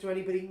sense to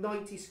anybody,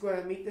 90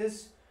 square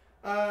meters,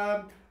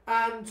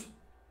 and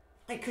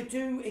it could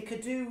do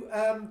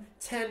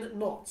 10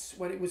 knots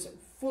when it was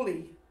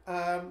fully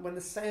when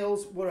the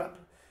sails were up.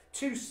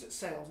 2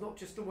 sails, not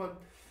just the one.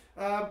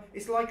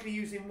 It's likely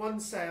using 1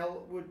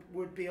 sail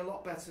would be a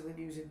lot better than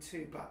using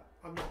 2, but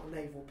I'm not a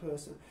naval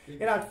person.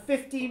 It had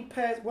 15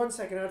 pairs.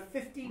 It had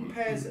 15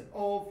 pairs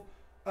of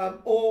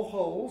oar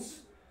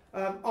holes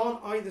on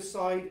either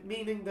side,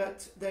 meaning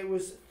that there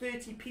was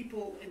 30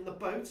 people in the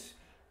boat.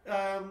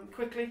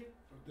 Quickly,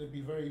 they'd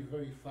be very,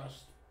 very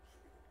fast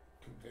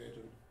compared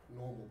to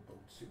normal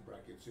boats in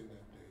brackets in them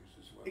days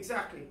as well.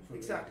 Exactly.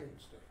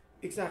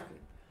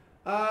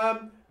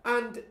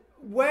 And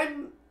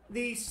when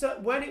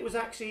it was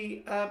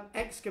actually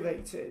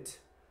excavated,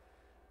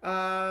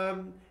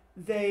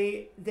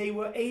 they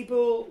were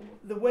able.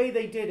 The way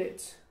they did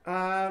it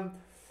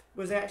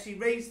was they actually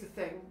raised the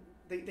thing.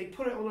 They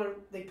put it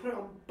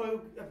on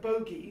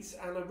bogies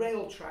and a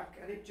rail track,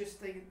 and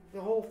the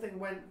whole thing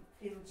went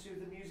into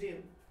the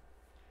museum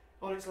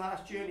on its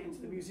last journey into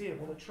the museum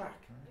on a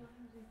track.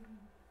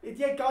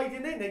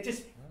 Guiding in. They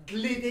just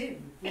glid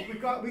in.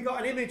 We got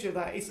an image of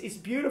that. It's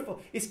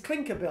beautiful. It's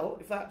clinker built,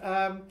 if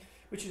that.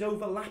 Which is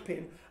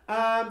overlapping,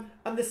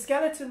 and the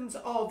skeletons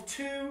of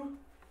 2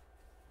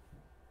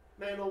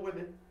 men or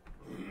women,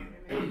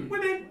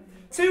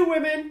 two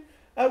women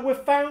were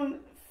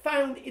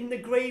found in the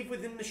grave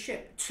within the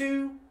ship.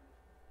 2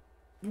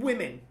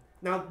 women.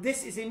 Now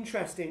this is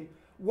interesting.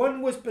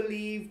 One was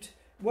believed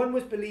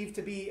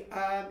to be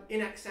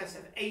in excess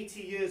of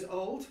 80 years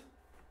old.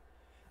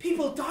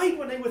 People died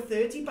when they were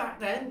 30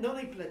 back then. No,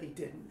 they bloody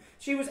didn't.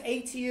 She was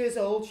 80 years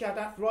old. She had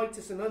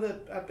arthritis and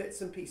other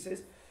bits and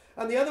pieces.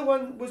 And the other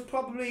one was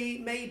probably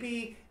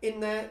maybe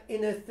in her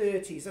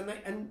 30s.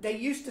 And they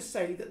used to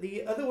say that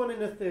the other one in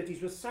her 30s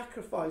was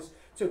sacrificed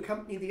to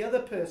accompany the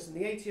other person,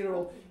 the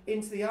 80-year-old,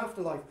 into the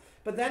afterlife.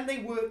 But then they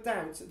worked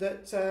out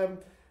that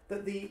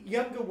the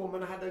younger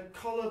woman had a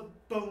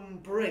collarbone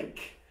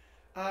break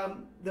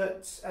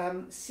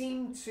that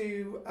seemed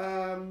to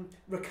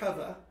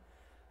recover,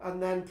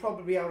 and then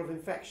probably out of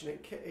infection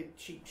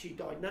she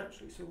died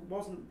naturally. So it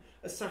wasn't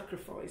a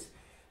sacrifice.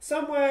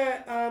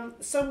 Somewhere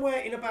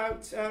in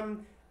about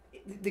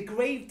the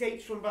grave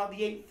dates from about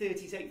the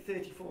 830s,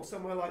 834,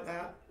 somewhere like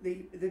that.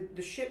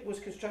 The ship was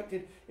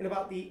constructed in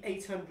about the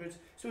 800s,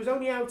 so it was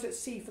only out at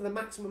sea for the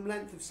maximum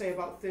length of, say,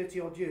 about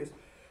 30 odd years.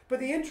 But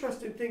the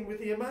interesting thing with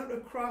the amount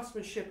of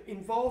craftsmanship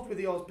involved with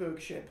the Osberg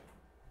ship,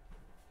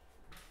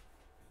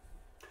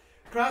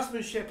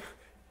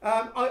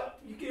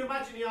 you can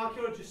imagine the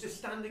archaeologist just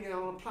standing there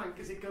on a plank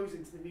as it goes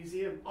into the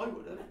museum. I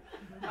would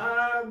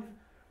have.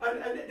 And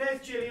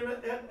there's Gillian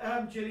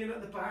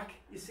at the back,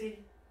 you see.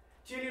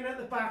 Gillian at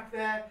the back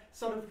there,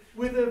 sort of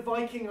with her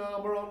Viking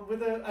armour on,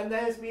 and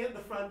there's me at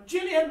the front.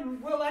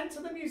 Gillian will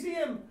enter the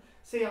museum.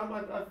 See, I've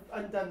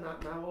undone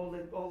that now,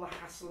 all the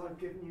hassle I've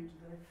given you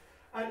today.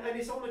 And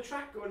it's on the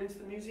track going into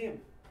the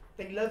museum.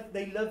 They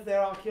love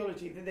their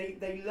archaeology.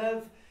 They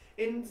love,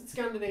 in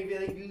Scandinavia,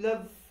 they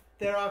love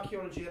their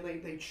archaeology, and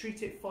they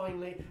treat it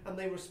finely, and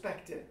they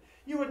respect it.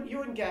 You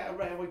wouldn't get a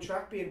railway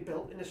track being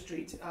built in a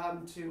street to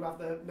have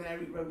the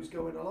Mary Rose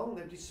going along.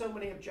 There'd be so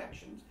many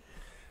objections.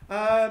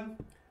 And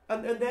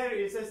there it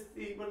is.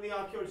 When the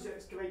archaeologists are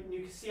excavating,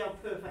 you can see how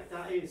perfect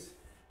that is.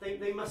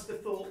 They must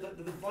have thought that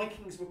the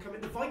Vikings were coming.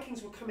 The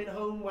Vikings were coming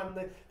home when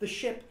the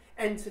ship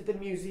entered the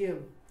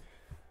museum.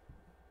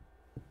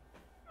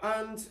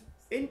 And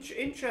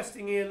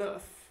interestingly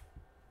enough,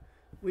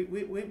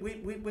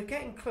 we're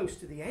getting close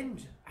to the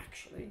end,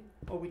 actually.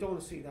 Oh, we don't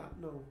want to see that.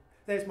 No.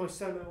 There's my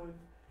son Owen.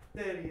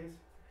 There he is.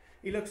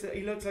 He looks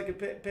like a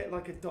bit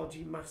like a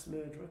dodgy mass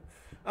murderer.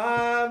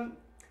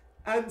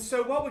 And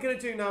so what we're going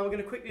to do now, we're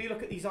going to quickly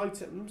look at these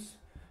items.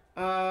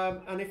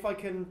 And if I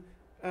can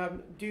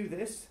do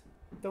this,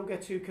 don't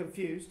get too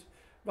confused.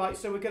 Right,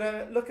 so we're going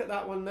to look at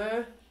that one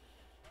there.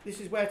 This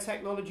is where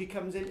technology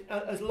comes in.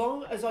 As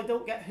long as I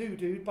don't get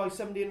hoodooed by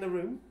somebody in the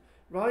room,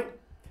 right?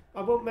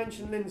 I won't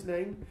mention Lynn's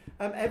name.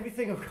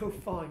 Everything will go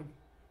fine.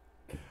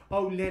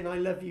 Oh, Lynn, I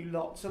love you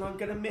lots, and I'm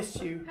going to miss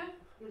you.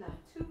 You'll have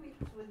 2 weeks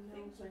with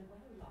no when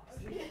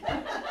lost.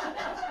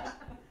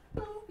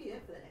 We'll be here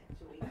for the next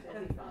 2 weeks,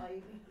 every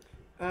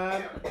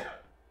 5.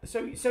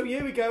 So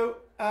here we go.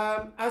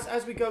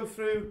 As we go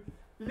through,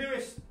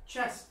 Lewis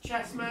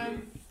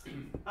chessmen,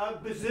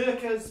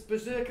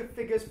 berserker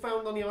figures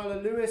found on the Isle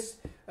of Lewis,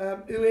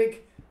 Uig,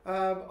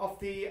 off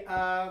the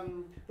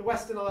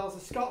Western Isles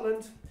of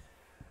Scotland.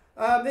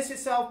 This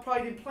itself,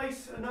 pride in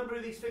place. A number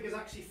of these figures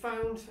actually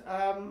found,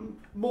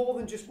 more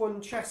than just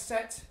one chess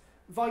set.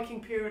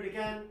 Viking period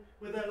again,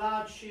 with their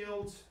large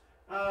shields,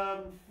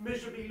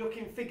 miserably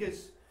looking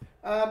figures.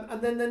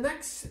 And then the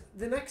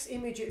next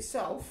image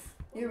itself.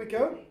 Here we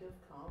go. Made of,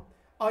 Carl?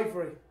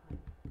 Ivory.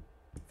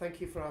 Thank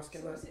you for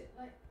asking So that. is it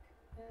like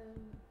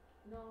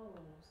Narwhal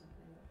or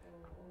something?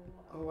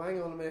 Or Oh,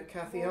 hang on a minute,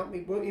 Kathy, help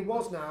me. Well, he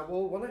was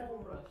narwhal, wasn't it?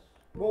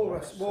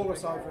 Walrus.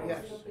 Walrus ivory,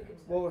 yes.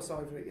 Walrus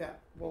ivory, yeah.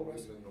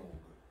 Walrus.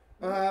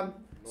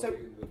 So-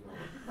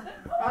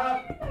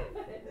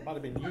 Might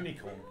have been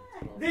unicorn.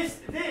 This,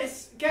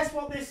 guess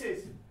what this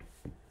is?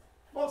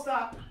 What's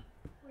that?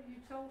 Well, you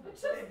told A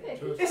us.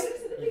 toothpick. Toothpick. That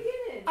was at the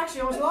beginning.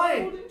 Actually, I was A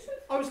lying. golden toothpick.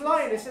 I was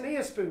lying, it's an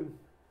ear spoon.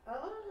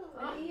 Oh,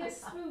 an ear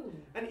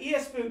spoon. An ear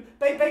spoon.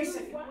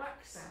 Basically,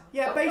 Wax out.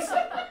 yeah,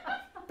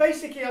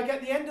 basically I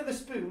get the end of the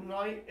spoon,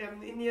 right,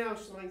 in the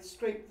house and I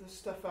scrape the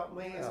stuff out of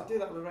my ears. I do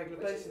that on a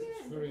regular Which is basis.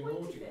 the end, Very the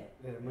point naughty. of it.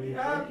 Yeah, when you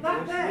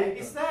That there,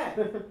 it's there.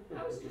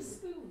 How is it a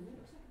spoon? It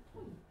looks like a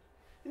point.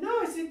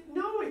 No,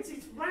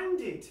 it's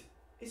rounded.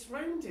 It's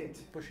rounded.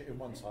 Push it in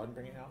one side and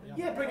bring it out the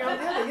other. Yeah, bring out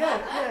the other,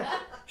 yeah.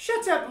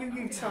 Shut up,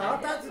 you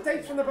tart. That's a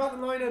date from about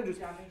the 900s.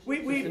 Just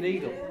a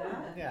needle.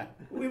 Yeah.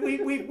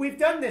 We've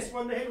done this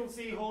one, the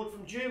Higglesea Horde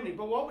from Germany,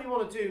 but what we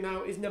want to do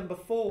now is number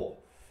 4.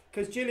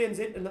 Because Gillian's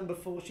into number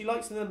 4. She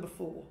likes the number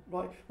 4,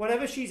 right?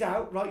 Whenever she's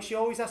out, right, she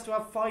always has to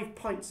have 5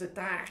 pints of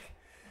Dak.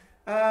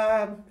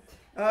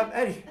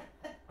 Anyway,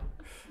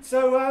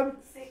 so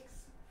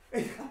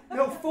 6.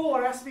 no,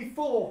 4. It has to be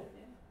 4.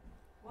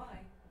 Why?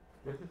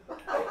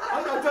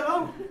 I don't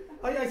know.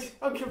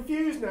 I'm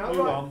confused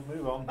now.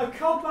 Move on. A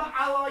copper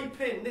ally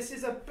pin. This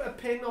is a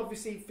pin,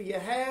 obviously, for your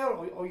hair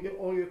or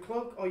your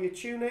cloak or your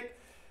tunic.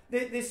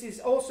 This is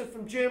also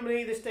from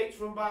Germany. This dates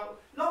from about,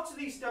 lots of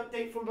these stuff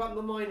date from about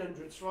the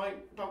 900s, right?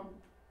 About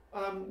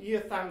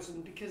year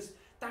 1000, because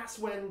that's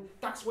when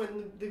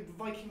the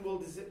Viking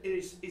world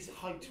is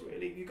height,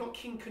 really. You've got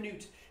King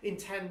Canute in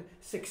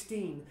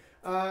 1016,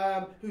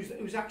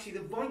 who's actually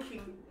the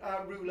Viking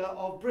ruler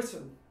of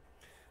Britain.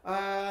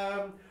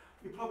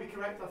 You're probably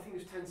correct. I think it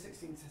was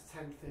 1016 to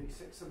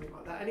 1036, something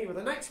like that. Anyway,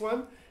 the next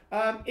one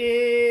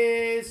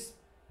is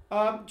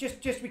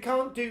just we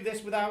can't do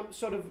this without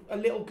sort of a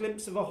little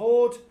glimpse of a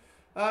horde.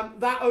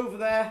 That over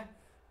there.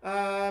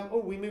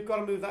 We've got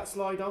to move that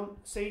slide on.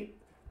 See,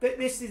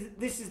 this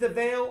is the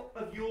Vale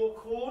of York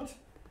horde.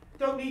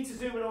 Don't need to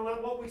zoom in on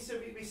that. What we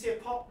see a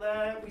pot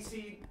there. We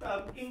see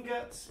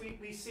ingots.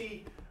 We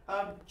see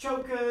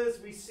chokers.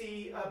 We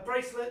see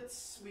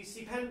bracelets. We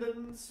see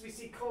pendants. We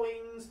see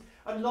coins,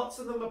 and lots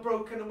of them are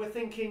broken. And we're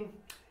thinking,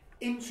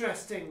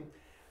 interesting.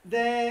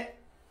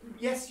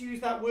 Yes,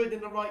 use that word in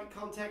the right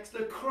context.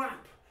 The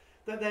crap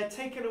that they're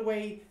taken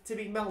away to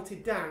be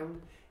melted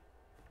down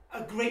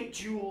are great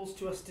jewels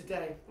to us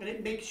today, and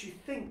it makes you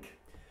think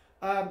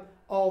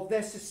of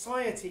their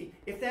society.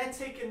 If they're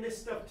taking this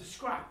stuff to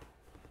scrap,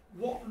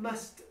 what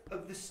must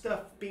of the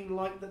stuff been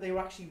like that they were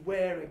actually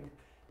wearing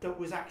that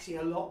was actually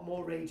a lot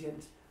more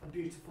radiant and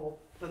beautiful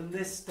than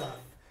this stuff?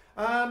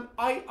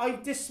 I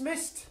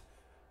dismissed.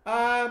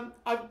 I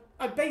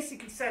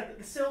basically said that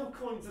the silver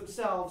coins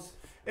themselves,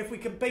 if we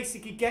can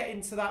basically get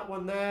into that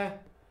one there,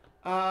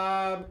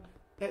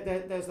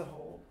 there's the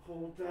hole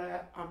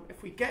there.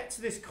 If we get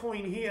to this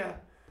coin here,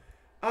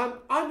 I'm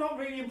not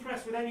really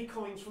impressed with any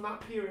coins from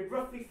that period,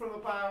 roughly from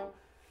about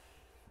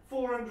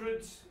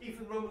 400,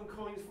 even Roman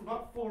coins, from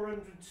about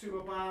 400 to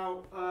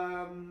about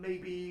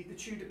maybe the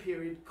Tudor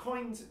period.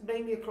 Coins,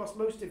 mainly across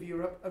most of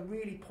Europe, are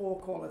really poor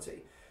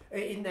quality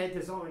in their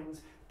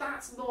designs.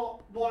 That's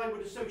not what I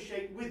would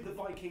associate with the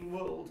Viking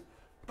world,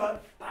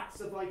 but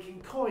that's a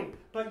Viking coin.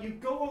 But you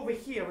go over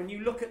here and you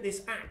look at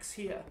this axe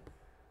here.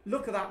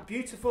 Look at that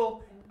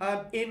beautiful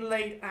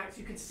inlaid axe.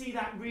 You can see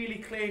that really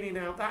clearly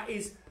now. That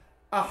is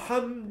a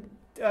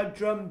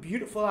humdrum,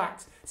 beautiful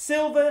axe.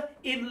 Silver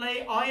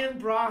inlay, iron,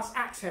 brass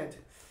axe head.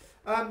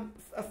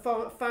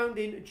 Found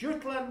in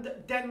Jutland,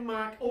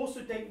 Denmark,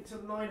 also dating to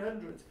the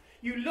 900s.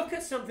 You look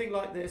at something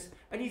like this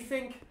and you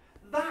think,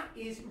 that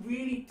is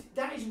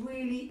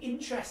really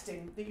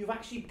interesting that you've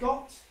actually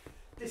got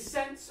this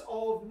sense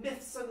of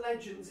myths and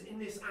legends in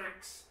this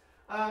axe.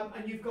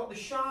 And you've got the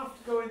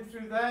shaft going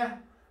through there,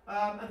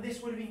 and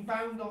this would have been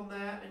bound on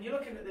there, and you're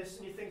looking at this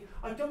and you think,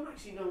 I don't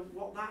actually know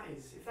what that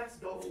is. If that's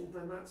gold,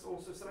 then that's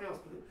also something else.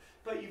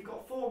 But you've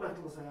got 4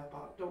 metals there,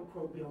 but don't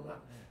quote me on that.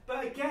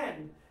 But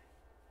again,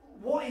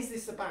 what is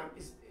this about?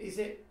 Is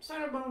it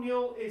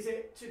ceremonial? Is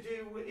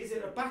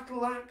it a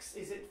battle axe?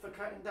 Is it for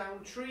cutting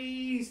down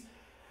trees?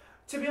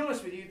 To be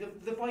honest with you,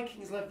 the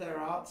Vikings loved their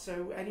art,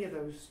 so any of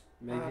those.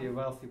 Maybe a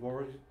wealthy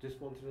warrior just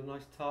wanted a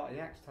nice tarty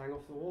axe to hang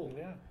off the wall.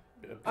 Yeah.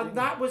 And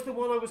that was the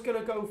one I was going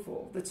to go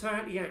for, the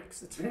tarty axe.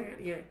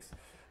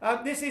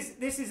 This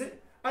is an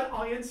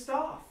iron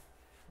staff.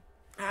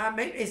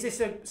 Is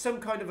this some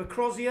kind of a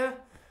crozier?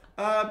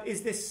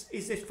 Is this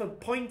for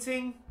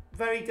pointing?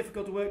 Very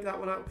difficult to work that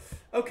one out.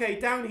 Okay,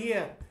 down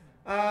here.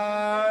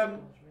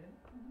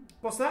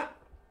 What's that?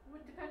 It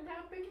would depend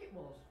how big it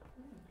was.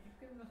 You've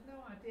given us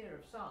no idea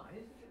of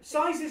size.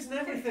 Sizes and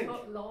everything. 6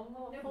 foot long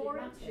or 4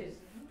 inches.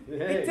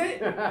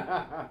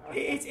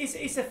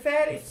 It's a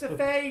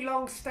fairly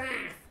long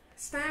staff.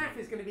 Staff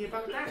is going to be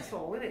about that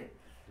tall, isn't it?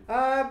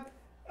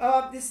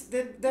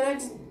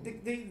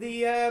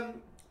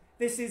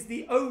 This is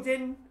the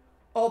Odin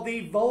or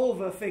the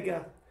Volva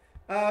figure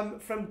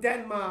from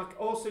Denmark,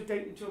 also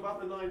dated to about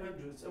the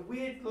 900s. A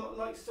weird,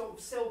 like sort of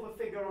silver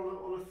figure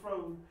on a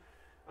throne,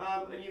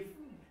 and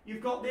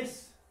you've got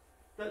this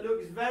that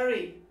looks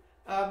very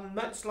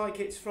much like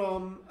it's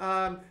from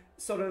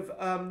sort of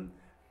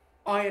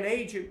Iron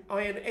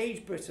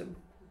Age Britain,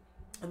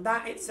 and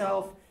that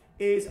itself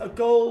is a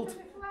gold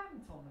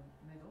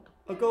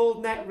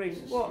neck ring.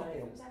 What?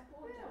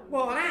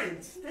 What, an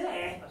ant?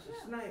 There. That's a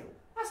snail.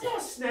 That's not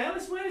a snail.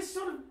 It's where it's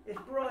sort of. It's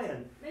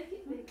Brian. Make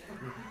it bigger.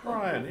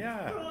 Brian,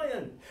 yeah.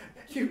 Brian.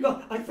 You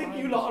lot, I think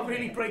you lot are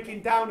really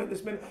breaking down at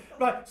this minute.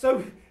 Right.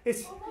 So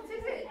it's. Well, what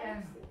is it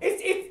then?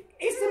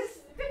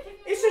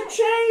 It's a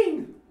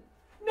chain.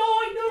 No,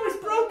 I know it's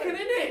broken,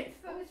 isn't it?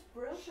 It's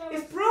broken.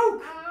 It's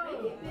broke.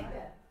 Make it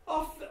bigger.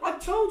 Oh, I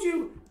told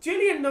you.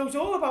 Gillian knows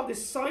all about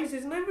this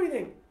sizes and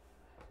everything.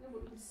 No,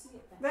 but we can see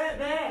it better.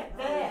 There.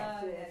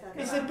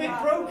 It's a bit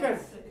broken.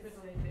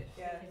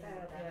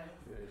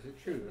 Is it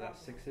true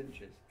that's 6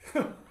 inches?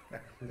 It's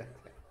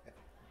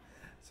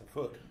a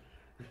foot.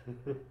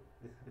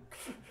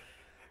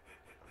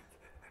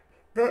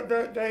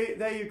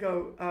 There you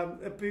go.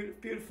 A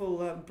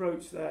beautiful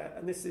brooch there,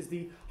 and this is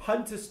the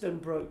Hunterston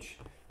brooch.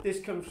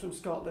 This comes from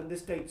Scotland.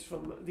 This dates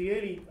from the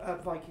early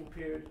Viking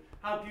period.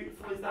 How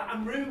beautiful is that?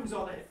 And runes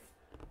on it.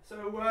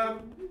 So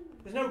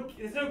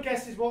there's no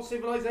guesses what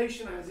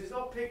civilization has. It's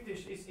not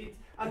Pictish.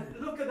 And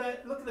look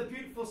at the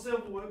beautiful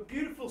silverwork,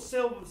 beautiful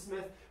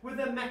silversmith with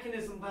the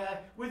mechanism there,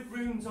 with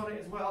runes on it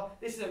as well.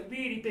 This is a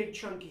really big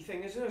chunky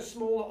thing. It's a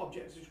smaller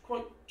object. It's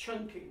quite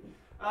chunky.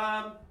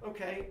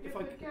 Okay, if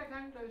I get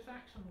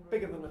Anglo-Saxon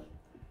bigger than that.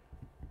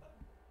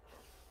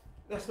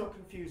 Let's not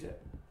confuse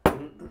it.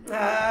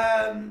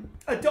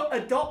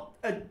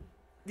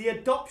 The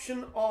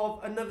adoption of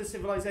another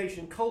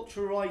civilization,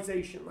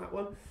 culturalization. That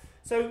one.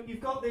 So you've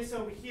got this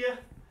over here.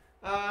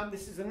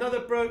 This is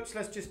another brooch.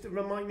 Let's just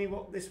remind me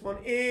what this one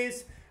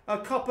is. A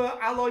copper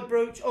alloy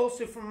brooch,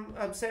 also from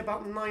say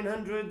about the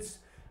 900s.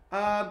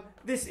 That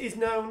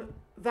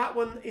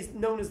one is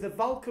known as the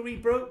Valkyrie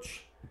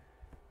brooch.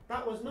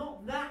 That was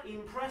not that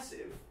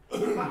impressive.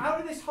 But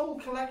out of this whole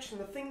collection,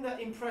 the thing that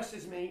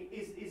impresses me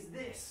is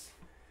this,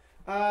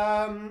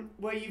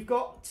 where you've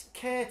got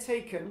care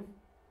taken.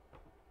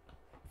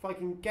 If I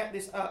can get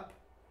this up.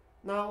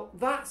 Now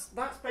that's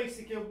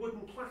basically a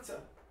wooden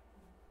platter.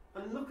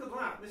 And look at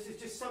that. This is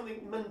just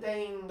something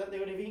mundane that they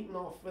would have eaten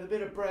off with a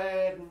bit of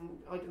bread and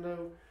I don't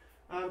know.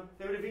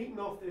 They would have eaten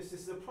off this.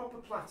 This is a proper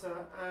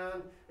platter,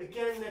 and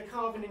again they're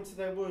carving into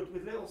their wood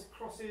with little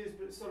crosses,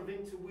 but sort of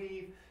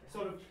interweave,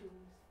 sort of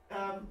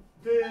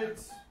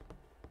birds,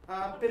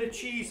 bit of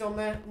cheese on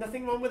there.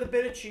 Nothing wrong with a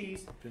bit of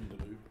cheese.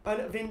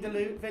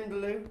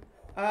 Vindaloo.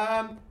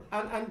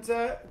 And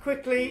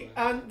quickly,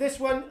 and this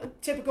one,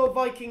 typical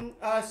Viking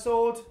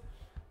sword.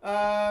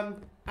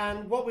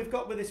 And what we've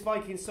got with this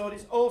Viking sword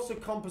is also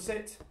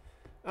composite.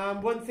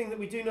 One thing that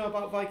we do know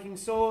about Viking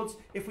swords,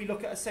 if we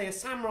look at, say, a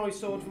samurai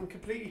sword from a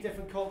completely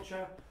different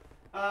culture,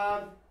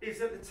 is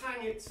that the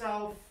tang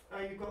itself,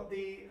 you've got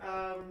the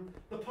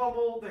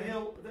pommel, the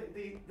hilt,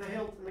 the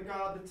hilt and the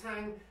guard, the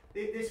tang.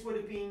 This would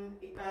have been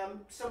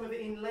some of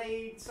it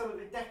inlaid, some of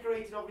it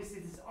decorated. Obviously,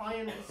 this is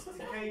iron, it's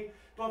decayed,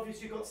 but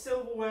obviously you've got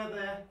silverware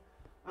there.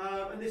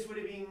 And this would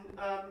have been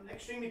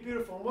extremely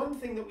beautiful. And one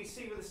thing that we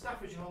see with the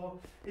Staffordshire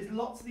Hall is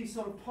lots of these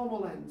sort of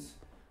pommel ends,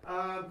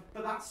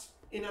 but that's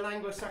in an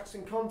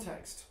Anglo-Saxon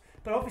context,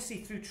 but obviously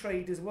through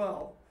trade as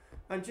well.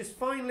 And just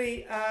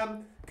finally,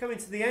 coming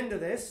to the end of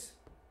this,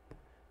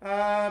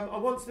 I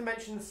wanted to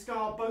mention the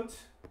Scar boat.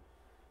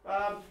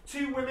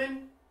 2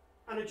 women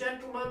and a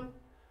gentleman,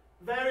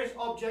 various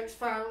objects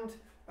found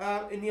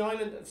in the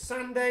island of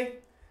Sanday,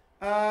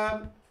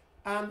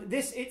 and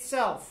this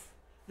itself,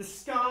 the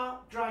Scar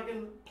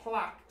Dragon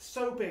plaque,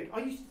 so big. I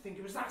used to think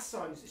it was that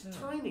size. It's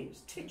tiny,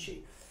 it's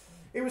titchy.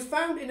 It was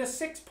found in a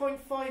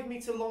 6.5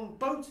 metre long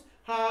boat,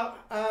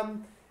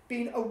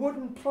 being a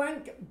wooden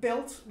plank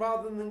built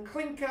rather than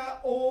clinker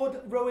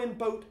oared rowing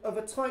boat of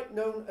a type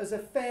known as a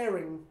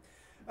fairing.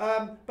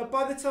 But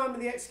by the time of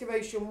the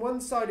excavation,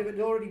 one side of it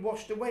had already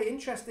washed away.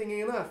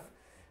 Interestingly enough,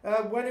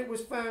 when it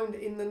was found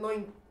in the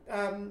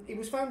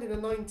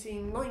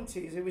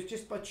 1990s, it was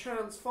just by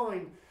chance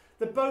find.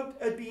 The boat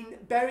had been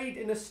buried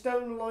in a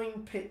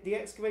stone-lined pit. The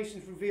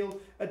excavations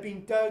revealed had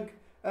been dug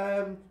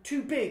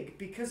too big.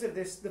 Because of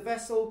this, the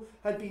vessel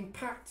had been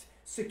packed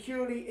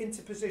securely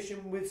into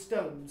position with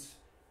stones.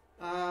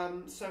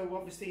 So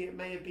obviously it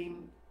may have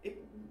been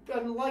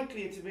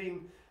unlikely to have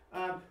been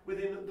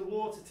within the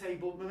water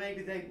table, but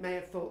maybe they may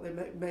have thought there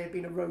may have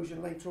been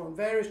erosion later on.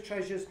 Various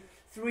treasures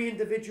 3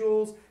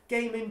 individuals,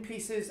 gaming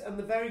pieces, and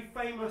the very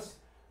famous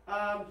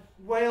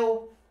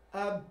whale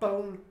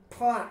bone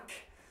plaque.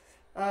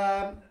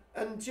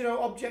 And, you know,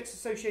 objects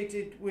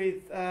associated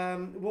with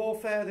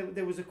warfare.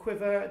 There was a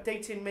quiver,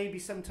 dating maybe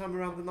sometime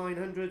around the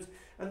 900s.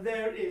 And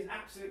there it is,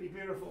 absolutely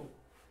beautiful.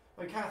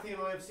 And Kathy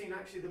and I have seen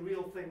actually the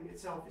real thing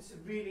itself. It's a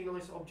really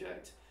nice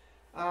object.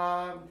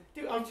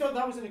 I'm sure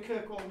that was in the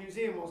Kirkwall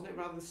Museum, wasn't it,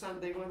 rather than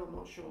Sunday one? I'm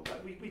not sure,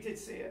 but we did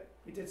see it.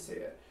 We did see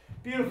it.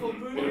 Beautiful,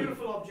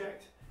 beautiful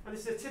object. And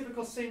it's a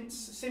typical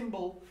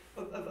symbol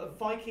of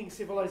Viking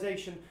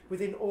civilization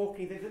within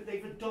Orkney.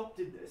 They've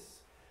adopted this.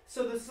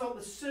 So there's sort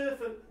of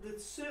the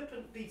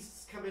serpent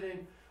beasts coming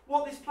in.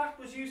 What this plaque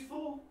was used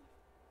for?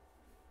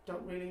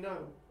 Don't really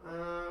know.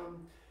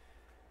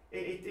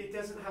 It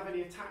doesn't have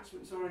any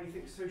attachments or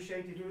anything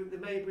associated with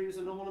it. Maybe it was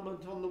an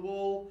ornament on the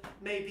wall.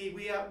 Maybe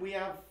we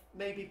have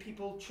maybe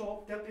people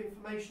chalked up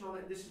information on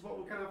it. This is what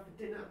we're going to have for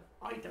dinner.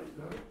 I don't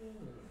know.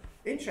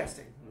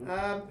 Interesting.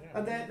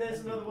 And there's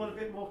another one a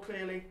bit more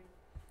clearly.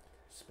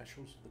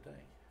 Specials of the day.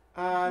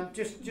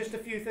 Just a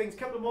few things. A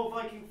couple of more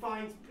Viking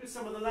finds.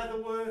 Some of the leather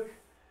work.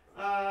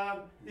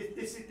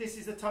 This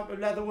is the type of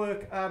leather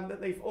work that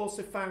they've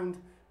also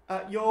found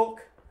at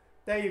York.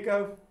 There you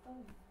go.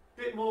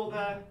 Bit more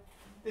there.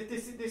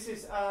 This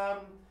is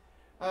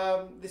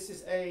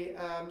a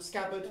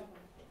scabbard.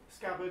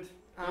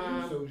 We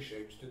use those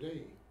shapes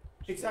today.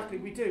 Exactly,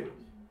 we do.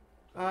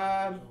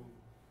 And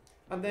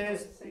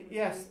there's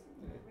yes.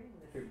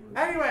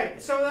 Anyway,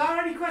 so are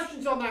there any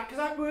questions on that?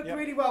 Because that worked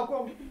really well. Go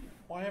on.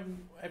 Why haven't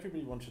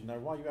everybody wants to know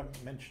why you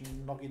haven't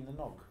mentioned noggin the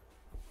nog?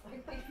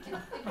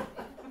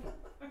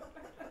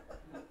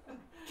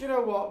 Do you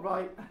know what?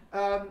 Right,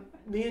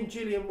 me and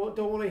Gillian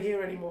don't want to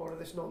hear any more of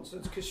this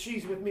nonsense because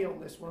she's with me on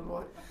this one,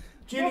 right?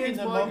 Gillian's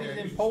Nog is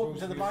important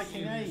to the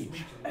Viking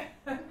Age.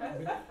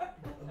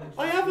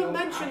 I haven't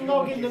mentioned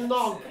noggin the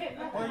nog.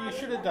 Well, you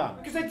should have done.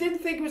 Because I didn't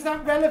think it was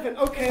that relevant.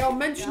 Okay, I'll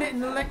mention it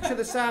in the lecture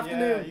this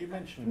afternoon. Yeah, you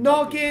mentioned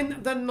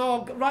noggin the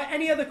nog. Right,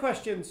 any other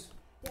questions?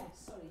 Yes,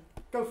 sorry.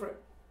 Go for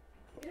it.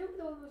 You know, with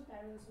all those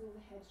burials with all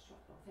the heads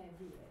chopped off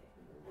everywhere,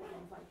 the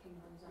Viking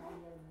ones and the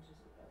Romans as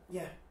well.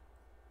 Yeah.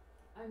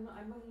 I'm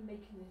only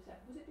making this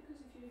up. Was it because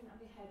if you didn't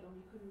have your head on,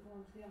 you couldn't go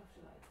on to the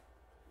afterlife?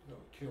 No,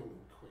 kill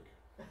them quick.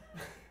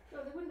 No,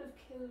 they wouldn't have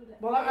killed it.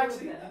 Well,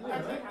 actually,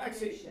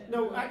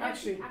 no,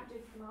 actually.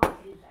 Active from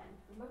archaeology then,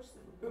 but most of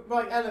them.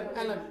 Right,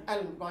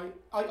 Ellen, right.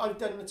 I've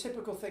done the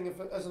typical thing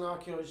as an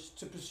archaeologist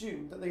to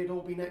presume that they had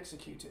all been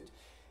executed.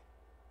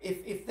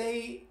 If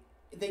they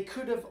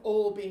could have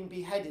all been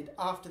beheaded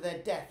after their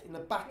death in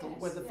a battle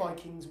where the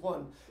Vikings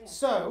won. Yes.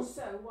 So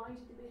why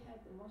did they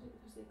behead them? Was it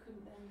because they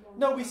couldn't then go on?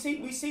 No, we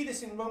see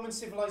this in Roman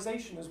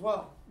civilization as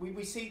well.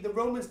 We see the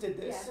Romans did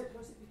this. Yeah, but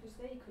was it because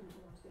they couldn't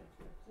go on to the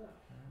afterlife as well?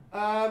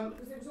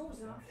 Because there was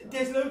always an afterlife.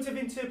 There's loads of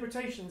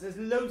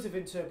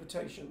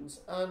interpretations,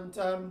 and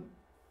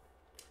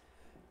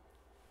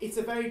it's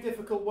a very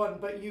difficult one.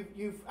 But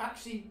you've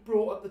actually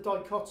brought up the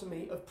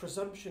dichotomy of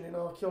presumption in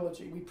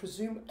archaeology. We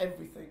presume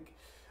everything,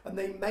 and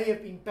they may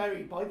have been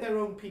buried by their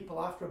own people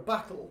after a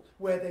battle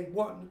where they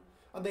won,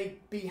 and they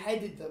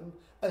beheaded them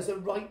as a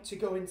right to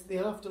go into the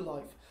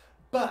afterlife.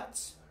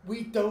 But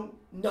we don't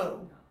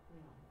know.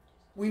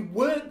 We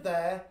weren't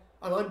there,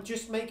 and I'm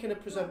just making a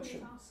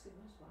presumption.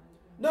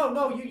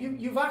 No,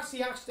 you've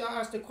actually asked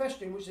a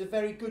question, which is a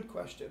very good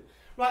question.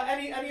 Right,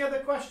 any other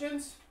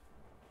questions?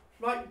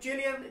 Right,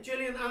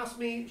 Gillian asked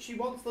me, she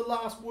wants the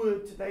last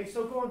word today,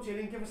 so go on,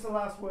 Gillian, give us the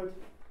last word.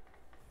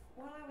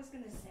 Well, I was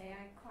going to say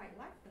I quite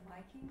like the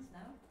Vikings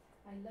now.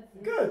 I love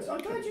them. Good,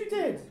 I'm glad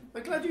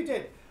you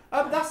did.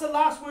 That's the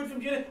last word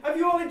from Gillian. Have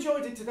you all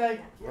enjoyed it today?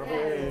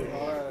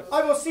 Yes.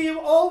 I will see you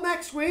all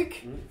next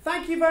week.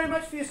 Thank you very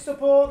much for your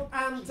support,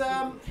 and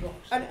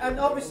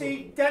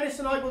obviously Dennis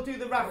and I will do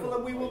the raffle,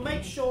 and we will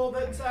make sure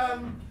that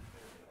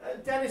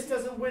Dennis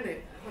doesn't win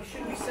it. I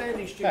shouldn't be saying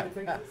these stupid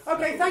things.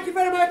 Okay, thank you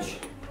very much.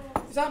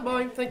 Is that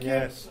mine? Thank you.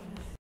 Yes.